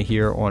you want to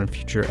hear on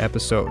future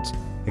episodes.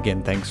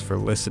 Again, thanks for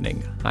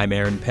listening. I'm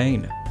Aaron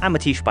Payne. I'm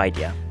Atish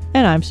Baidia.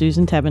 And I'm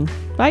Susan Tebben.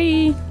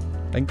 Bye!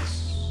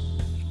 Thanks.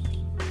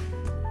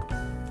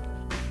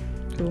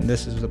 Cool.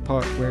 This is the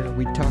part where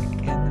we talk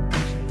and the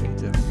person we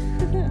do.